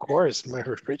 of course, my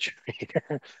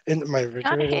refrigerator. And my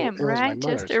refrigerator, Not him, it was my right?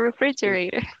 mother's. Just a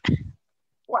refrigerator.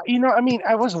 Well, you know, I mean,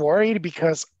 I was worried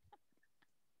because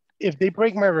if they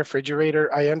break my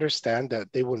refrigerator, I understand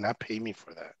that they will not pay me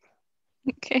for that.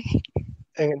 Okay.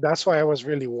 And that's why I was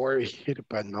really worried.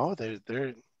 But no,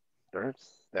 they're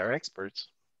experts.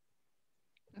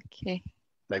 Okay.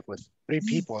 Like with 3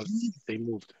 people, they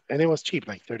moved, and it was cheap,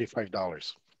 like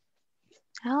 $35.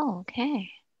 Oh, okay.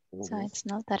 So it's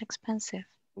not that expensive.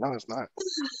 No, it's not.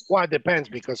 Well, it depends,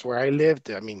 because where I lived,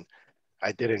 I mean,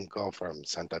 I didn't go from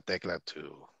Santa Tecla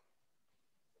to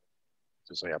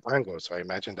Soyapango, so I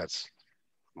imagine that's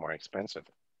more expensive.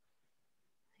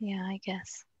 Yeah, I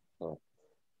guess. Oh.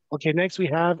 Okay, next we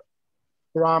have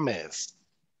promise.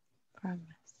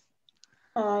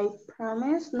 I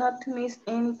promise not to miss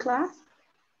any class.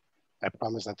 I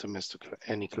promise not to miss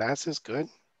any classes. Good.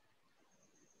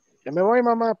 Ya me voy,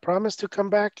 mama. Promise to come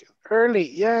back early.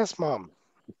 Yes, mom.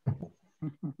 I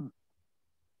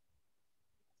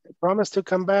promise to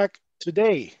come back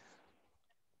today.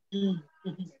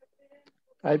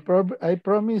 I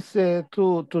promise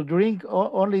to drink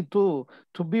only two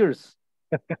beers.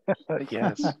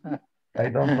 Yes. I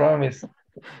don't promise.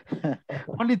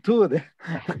 Only two.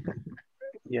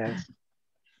 Yes.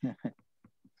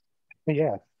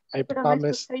 Yeah. I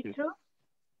Promise promise. to say true.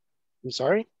 I'm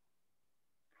sorry?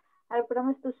 I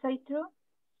promise to say true.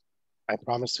 I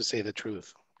promise to say the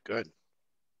truth. Good.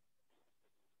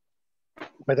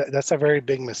 But that's a very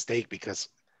big mistake because,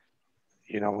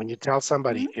 you know, when you tell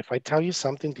somebody, if I tell you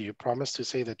something, do you promise to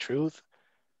say the truth?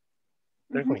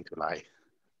 They're going to lie.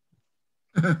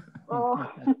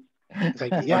 Oh. It's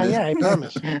like, yeah, I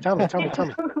promise. Tell me.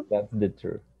 That's the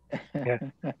truth. Yeah,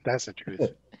 that's the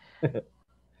truth.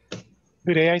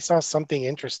 Today I saw something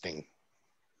interesting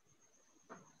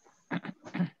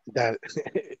that,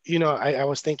 you know, I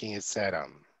was thinking, it said,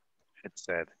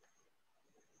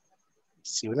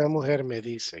 si una mujer me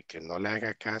dice que no le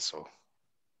haga caso,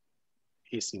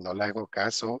 y si no le hago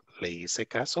caso, le hice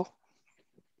caso.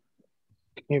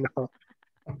 You know,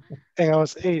 and I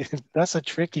was, hey, that's a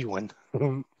tricky one.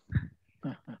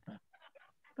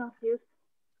 Confused.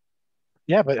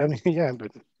 Yeah, but I mean, yeah,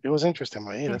 but it was interesting.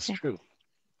 Like, hey, that's true.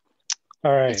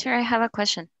 All right. Teacher, I have a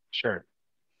question. Sure.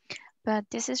 But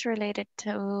this is related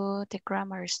to the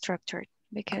grammar structure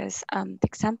because the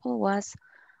example was,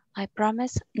 I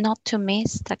promise not to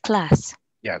miss the class.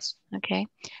 Yes. Okay.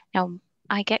 Now,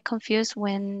 I get confused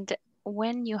when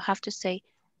you have to say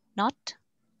not,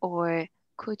 or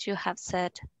could you have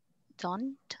said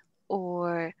don't,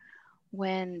 or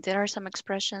when there are some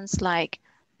expressions like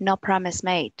no promise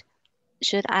made,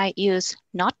 should I use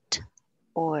not,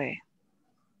 or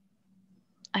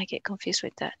I get confused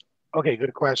with that. Okay,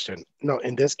 good question. No,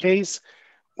 in this case,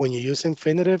 when you use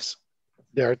infinitives,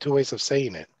 there are two ways of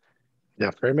saying it. The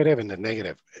affirmative and the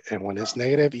negative. And when it's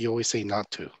negative, you always say not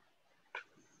to.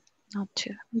 Not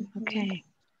to, okay.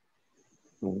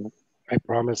 I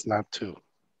promise not to.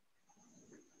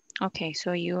 Okay,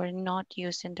 so you are not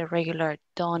using the regular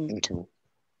don't.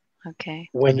 Okay.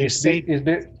 When you say is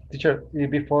the teacher is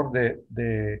before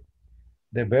the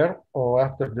verb or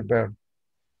after the verb?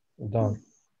 Don't.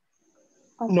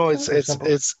 No,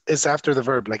 it's after the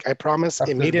verb. Like I promise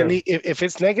immediately. If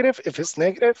it's negative,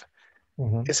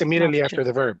 it's immediately after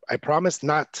the verb. I promise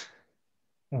not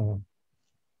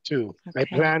to. I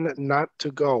plan not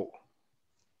to go.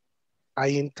 I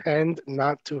intend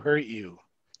not to hurt you.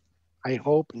 I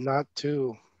hope not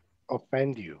to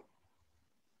offend you.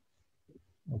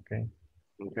 Okay.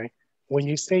 Okay. When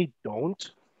you say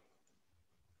don't,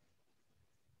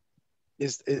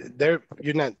 there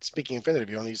you're not speaking infinitive,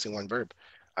 you're only using one verb.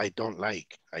 I don't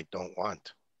like, I don't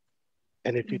want.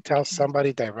 And if you tell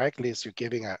somebody directly, it's you're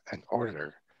giving an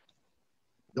order.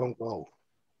 Don't go.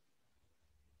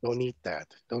 Don't eat that.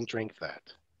 Don't drink that.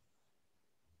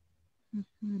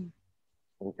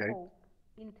 Okay. Hope,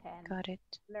 intend, got it.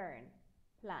 Learn,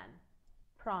 plan,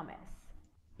 promise.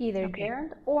 Either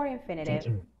gerund or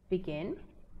infinitive. Begin,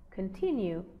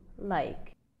 continue,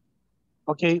 like.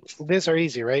 Okay, these are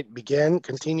easy, right? Begin,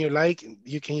 continue, like.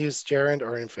 You can use gerund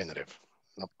or infinitive.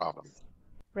 No problem.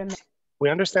 We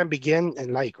understand begin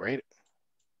and like, right?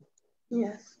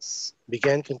 Yes.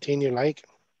 Begin, continue, like.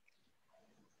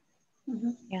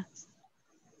 Yes.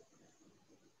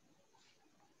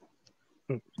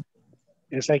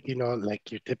 It's like, you know,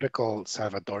 like your typical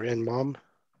Salvadorian mom,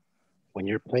 when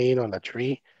you're playing on a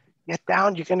tree, get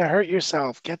down, you're gonna hurt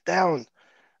yourself, get down.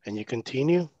 And you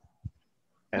continue.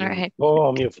 And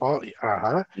boom, you fall.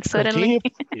 Suddenly.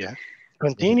 Continue,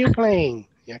 continue playing.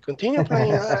 Yeah, continue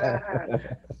playing.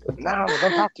 No,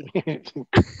 don't talk to me.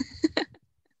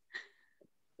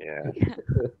 Yeah.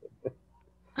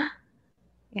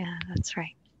 Yeah, that's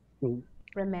right.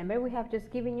 Remember, we have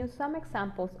just given you some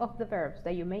examples of the verbs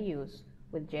that you may use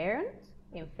with gerunds,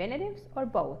 infinitives, or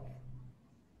both.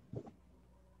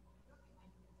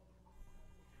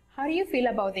 How do you feel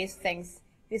about these things?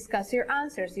 Discuss your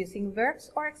answers using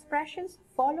verbs or expressions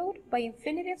followed by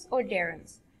infinitives or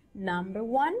gerunds. Number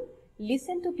 1,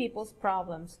 listen to people's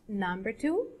problems. Number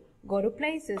 2, go to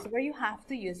places where you have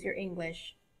to use your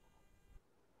English.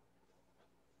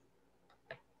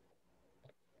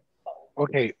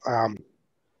 Okay, I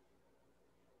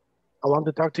want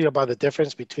to talk to you about the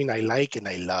difference between I like and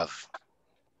I love.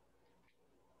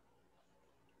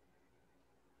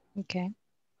 Okay.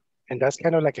 And that's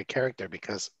kind of like a character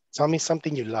because tell me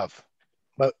something you love.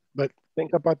 But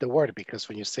think about the word because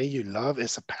when you say you love,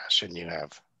 it's a passion you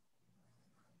have.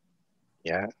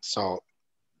 Yeah, so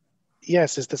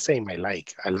Yes, it's the same. I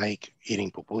like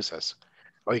eating pupusas.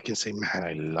 Or you can say, man,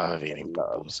 I love eating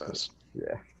pupusas.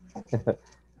 Yeah.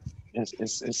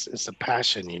 It's a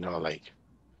passion, you know, like,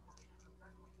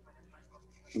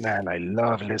 man, I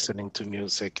love listening to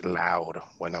music loud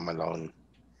when I'm alone.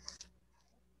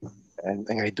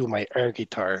 And I do my air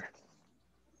guitar.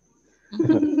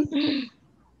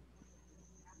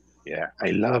 Yeah,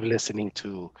 I love listening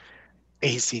to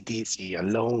AC/DC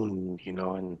alone, you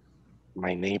know, and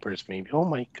my neighbors maybe, oh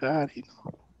my God, you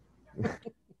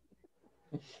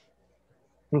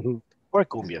know. Or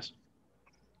cumbias.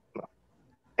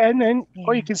 And then,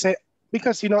 or you can say,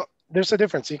 because, you know, there's a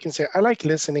difference. You can say, I like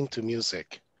listening to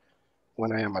music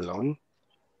when I am alone.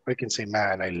 Or you can say,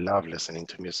 man, I love listening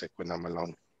to music when I'm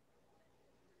alone.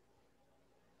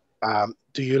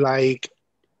 Do you like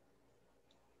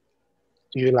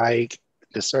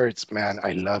desserts? Man,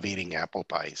 I love eating apple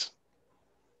pies.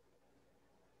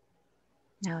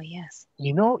 Oh, yes.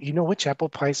 You know which apple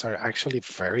pies are actually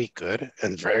very good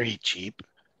and very cheap?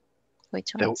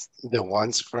 Which ones? The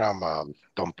ones from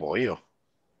Don Pollo.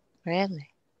 Really?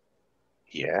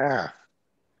 Yeah.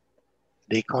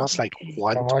 They cost like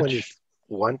How much?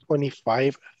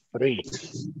 125, 3.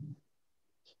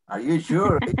 Are you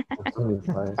sure?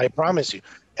 I promise you.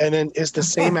 And then it's the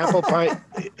same apple pie.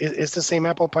 It's the same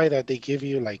apple pie that they give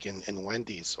you like in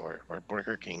Wendy's or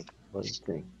Burger King.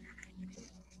 Okay.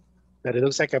 That it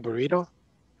looks like a burrito.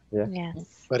 Yeah.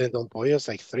 Yes. But in Don Pollo, it's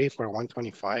like 3 for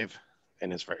 125,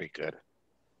 and it's very good.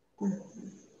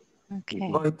 Okay.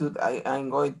 I'm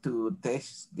going to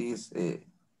taste these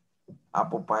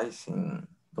apple pies in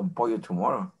Don Pollo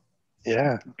tomorrow.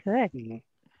 Yeah. Good.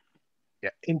 Yeah.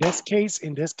 In this case,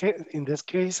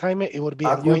 Jaime, it would be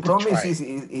I'm You going to promise try.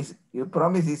 you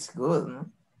promise it's good. No?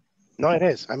 No, it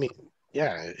is. I mean,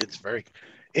 yeah, it's very.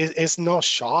 It's no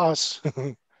sauce.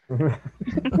 But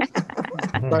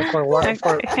for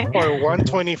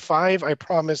 125, I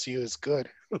promise you, it's good.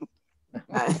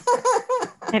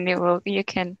 And you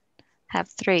can have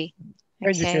 3.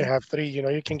 And you can Okay. have 3. You know,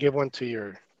 you can give one to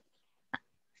your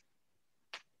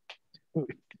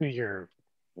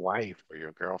wife or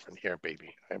your girlfriend. Here,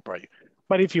 baby, I brought you.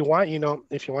 But if you want, you know,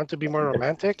 if you want to be more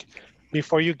romantic,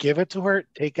 before you give it to her,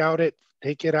 take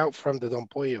it out from the Don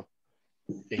Pollo.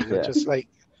 You know, just like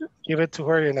give it to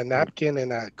her in a napkin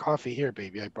and a coffee. Here,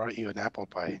 baby, I brought you an apple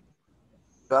pie.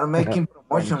 You are making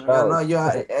promotion. You know, you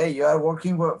are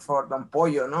working for Don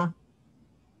Pollo, no?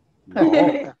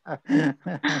 No.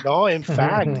 No, in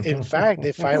fact,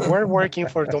 if I were working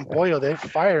for Don Pollo, they'd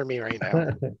fire me right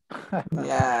now.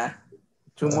 Yeah.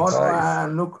 Tomorrow,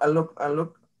 look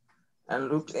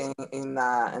in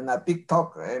a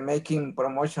TikTok making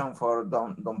promotion for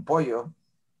Don Pollo.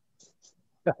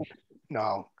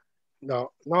 No.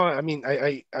 I mean,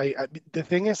 I the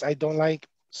thing is, I don't like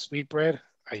sweetbread.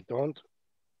 I don't.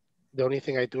 The only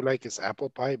thing I do like is apple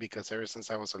pie because ever since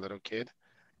I was a little kid,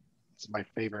 it's my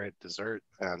favorite dessert.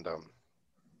 And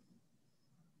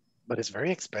but it's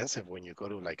very expensive when you go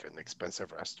to like an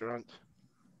expensive restaurant.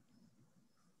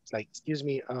 It's like, excuse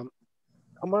me, how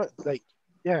much? Like,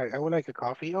 yeah, I would like a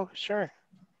coffee. Oh, sure.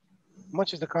 How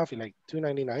much is the coffee? Like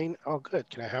 $2.99. Oh, good.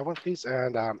 Can I have one, please?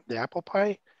 And the apple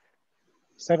pie,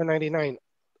 $7.99.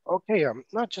 Okay,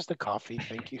 not just the coffee,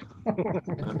 thank you.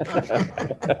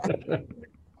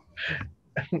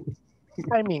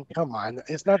 I mean, come on.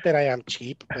 It's not that I am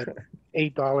cheap, but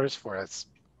 $8 for a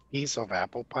piece of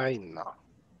apple pie, no.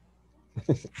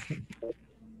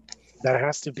 That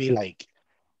has to be like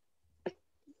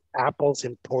apples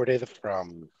imported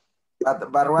from.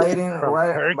 But by writing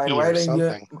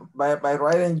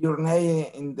your name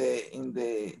in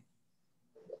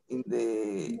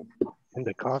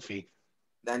the coffee.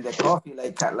 Then the coffee,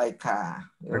 like you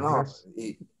know,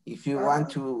 if you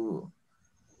want to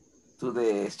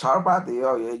the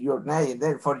Starbucks, your name,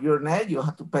 then for your name you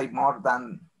have to pay more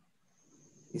than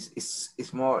you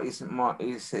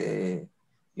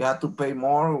have to pay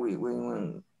more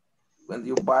when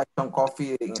you buy some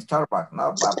coffee in Starbucks,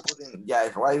 no, but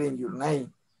writing your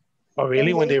name. Oh,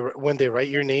 really? When they write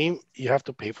your name, you have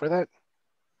to pay for that?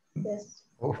 Yes.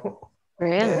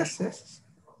 Really? Yes.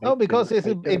 No, because it's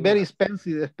very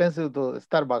expensive to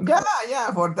Starbucks.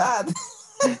 Yeah, for that.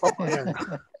 Oh, yeah.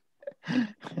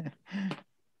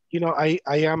 You know, I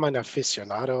am an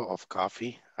aficionado of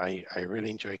coffee. I really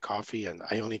enjoy coffee, and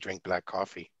I only drink black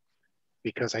coffee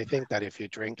because I think that if you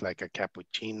drink like a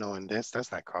cappuccino and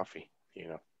that's not coffee, you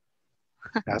know.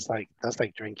 That's like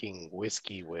drinking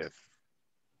whiskey with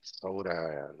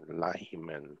soda and lime,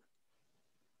 and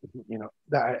you know,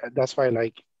 that's why I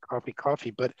like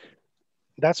coffee, but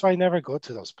that's why I never go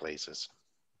to those places.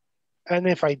 And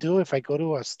if I go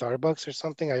to a Starbucks or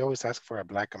something, I always ask for a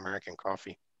black American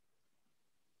coffee.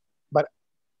 But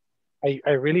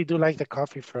I really do like the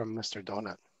coffee from Mr.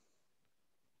 Donut.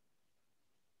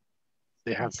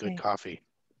 They have good coffee.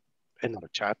 And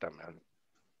horchata, man.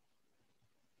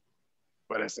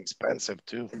 But it's expensive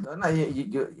too. Donut,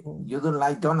 you don't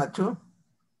like donut too?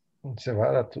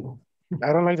 Cebada too.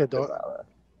 I don't like the donut.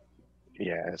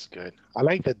 Yeah, it's good. I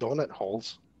like the donut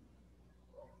holes.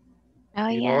 Oh,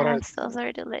 You know yes, those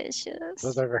are delicious.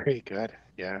 Those are very good.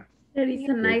 Yeah. There is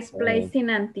a nice place in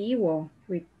Antiguo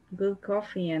with good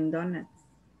coffee and donuts.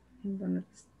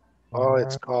 Oh,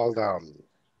 it's called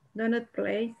Donut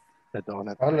place. the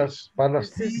Donut Palace,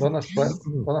 Place. Donuts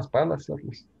Palace.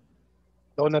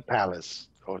 Donut Palace.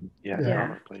 Oh, yeah, Yeah.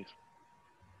 Donut Place.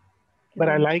 But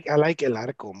I like El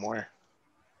Arco more.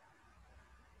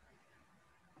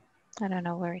 I don't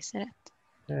know where is it.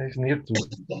 Yeah, it's near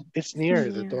to. It's near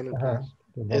the Donut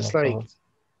Place. It's like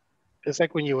it's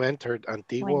like when you entered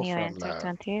Antiguo When you from entered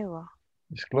Antiguo.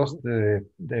 It's close to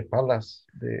the palace,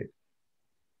 the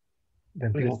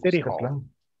Antiguo City Hall. Cuscatlán.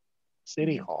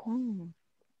 City Hall. Mm.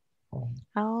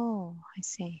 Oh, I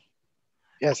see.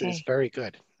 Yes, Okay. it's very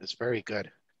good. It's very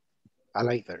good. I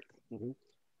like that.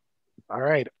 All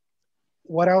right.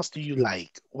 What else do you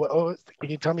like? Can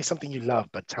you tell me something you love,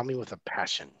 but tell me with a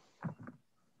passion?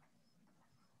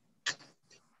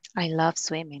 I love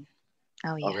swimming.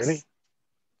 Oh, yes. Oh, really?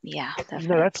 Yeah, definitely.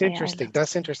 No, that's interesting.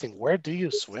 That's interesting. Where do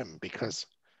you swim? Because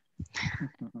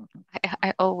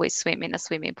I always swim in a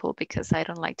swimming pool because I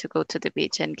don't like to go to the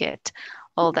beach and get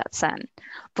all that sand.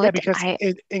 But yeah, because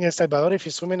in El Salvador, if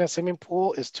you swim in a swimming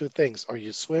pool, it's two things. Or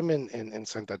you swim in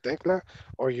Santa Tecla,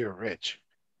 or you're rich.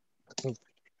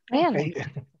 Really?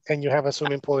 And you have a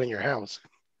swimming pool in your house.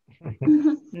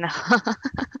 No,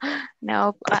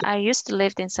 no. I used to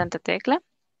live in Santa Tecla.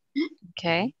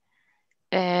 Okay.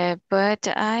 But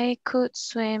I could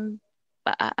swim.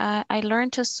 I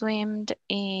learned to swim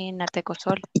in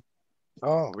Atecosol.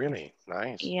 Oh, really?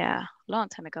 Nice. Yeah, long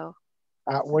time ago.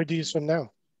 Where do you swim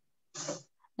now?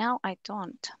 Now I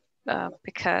don't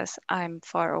because I'm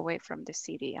far away from the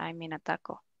city. I'm in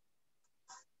Ataco.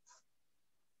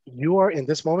 You are in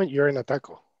this moment, you're in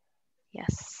Ataco.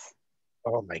 Yes.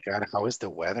 Oh my God, how is the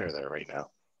weather there right now?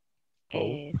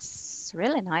 It's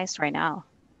really nice right now.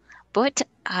 But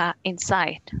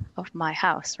inside of my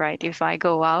house, right? If I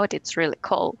go out, it's really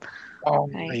cold. Oh,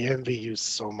 right? I envy you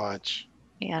so much.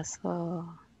 Yeah, so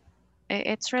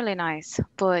it's really nice.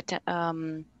 But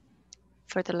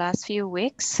for the last few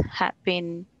weeks had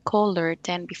been colder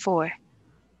than before.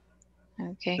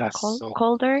 Okay, That's so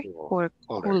colder cool.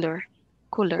 or cooler?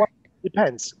 Cooler. Well,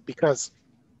 depends, because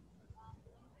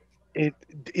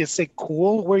is it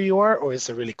cool where you are, or is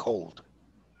it really cold?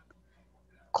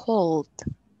 Cold.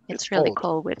 It's really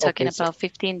cold. We're talking about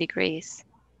 15 degrees.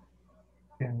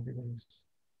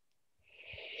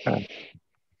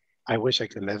 I wish I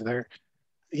could live there.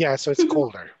 Yeah, so it's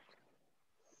colder.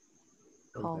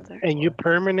 Colder. And you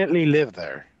permanently live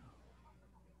there?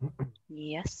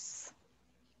 Yes.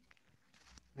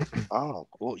 Oh,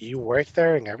 cool. You work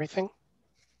there and everything?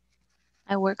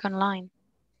 I work online.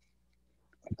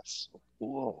 That's so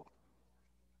cool.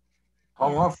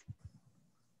 Home office.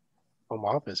 Home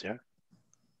office, yeah.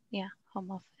 Yeah,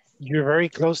 home office. You're very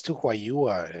close to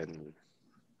Huayua and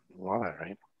Guala,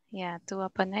 right? Yeah,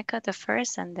 Tuapaneca the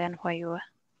first and then Huayua.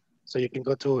 So you can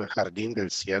go to Jardín del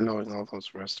Cielo and all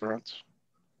those restaurants?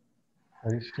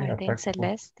 Jardín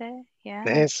Celeste, yeah.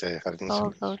 Ese, Jardín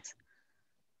all Celeste. those.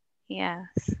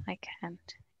 Yes, I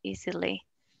can't easily.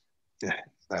 Yeah,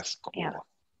 that's cool. Yeah.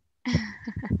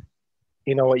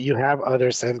 You know what? You have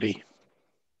others envy.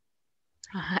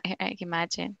 I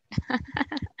imagine.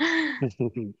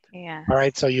 Yeah. All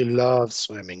right, so you love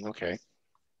swimming. Okay.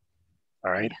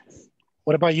 All right. Yes.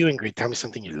 What about you, Ingrid? Tell me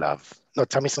something you love. No,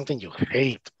 tell me something you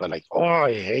hate, but like, oh,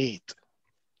 I hate.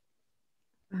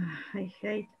 I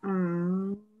hate,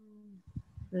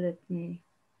 let me,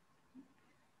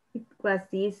 it was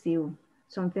easy,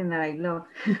 something that I love.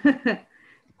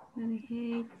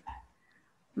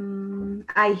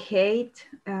 I hate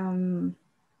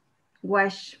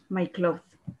wash my clothes.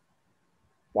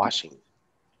 Washing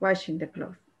the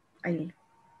clothes. I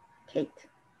hate.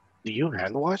 Do you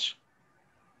hand wash?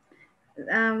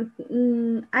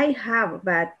 I have,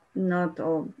 but not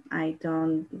all. I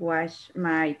don't wash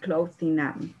my clothes in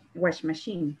a wash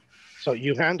machine. So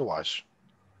you hand wash?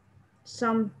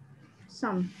 Some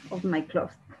of my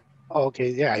clothes. Oh, okay,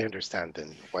 yeah, I understand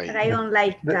then. Why? But I don't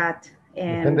like that.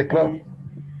 And the cloth.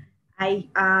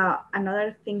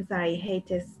 Another thing that I hate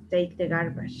is take the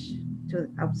garbage to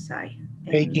outside.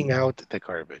 Taking out the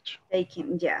garbage.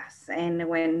 Taking, yes, and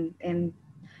when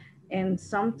and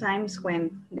sometimes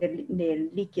when the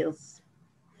liquids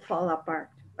fall apart.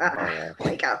 Ah,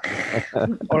 my God.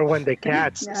 Or when the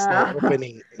cats start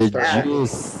opening. Yes.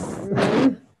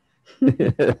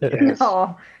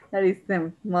 No, that is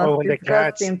the most Or when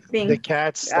disgusting thing. the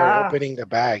cats start opening the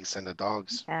bags and the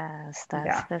dogs. Yes,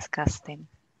 that's disgusting.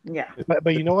 Yeah.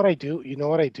 But you know what I do? You know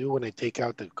what I do when I take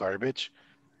out the garbage?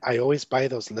 I always buy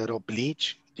those little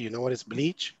bleach. Do you know what is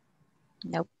bleach?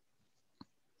 Nope.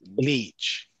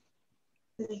 Bleach.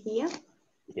 Here?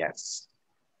 Yes.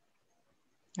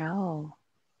 Oh.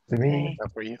 Okay.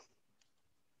 That for you?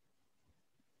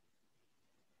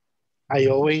 I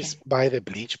always buy the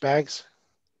bleach bags.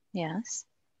 Yes.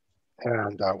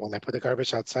 And when I put the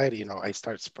garbage outside, you know, I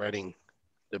start spreading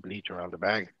the bleach around the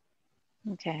bag.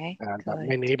 Okay. And Good.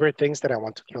 my neighbor thinks that I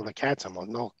want to kill the cats. I'm like,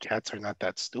 no, cats are not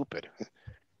that stupid.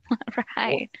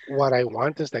 Right. What I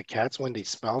want is that cats, when they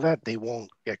smell that, they won't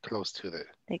get close to the.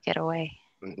 They get away.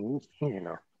 You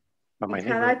know. But my I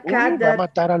had neighbor, a cat va a that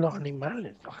matar a los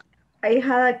animales. I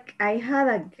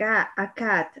had a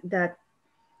cat that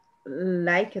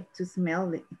liked to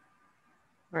smell it.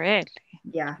 Really?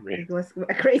 Yeah, it was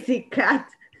a crazy cat.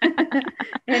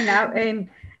 and now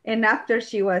and after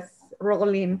she was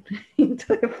rolling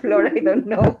into the floor, I don't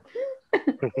know.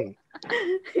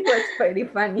 It was pretty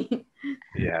funny.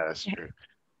 Yeah, that's true.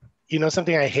 You know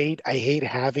something I hate? I hate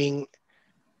having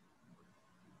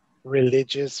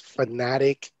religious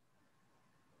fanatic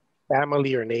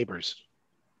family or neighbors.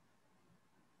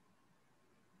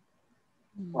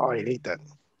 Oh, I hate that.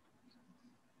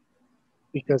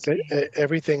 Because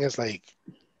everything is like,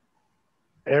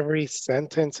 every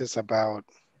sentence is about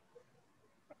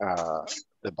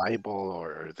the Bible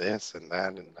or this and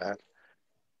that and that.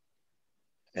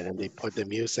 And then they put the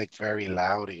music very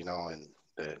loud, you know, and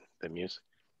the music.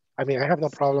 I mean, I have no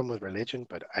problem with religion,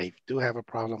 but I do have a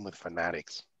problem with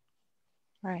fanatics.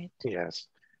 Right. Yes.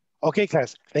 Okay,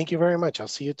 class. Thank you very much. I'll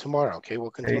see you tomorrow. Okay, we'll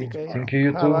continue tomorrow. Thank you,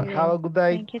 you too. Have a good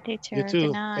day. Thank you, teacher. You too.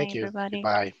 Good night, Thank you. everybody.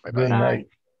 Bye. Bye. Good Bye. night.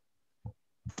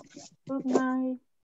 Good night.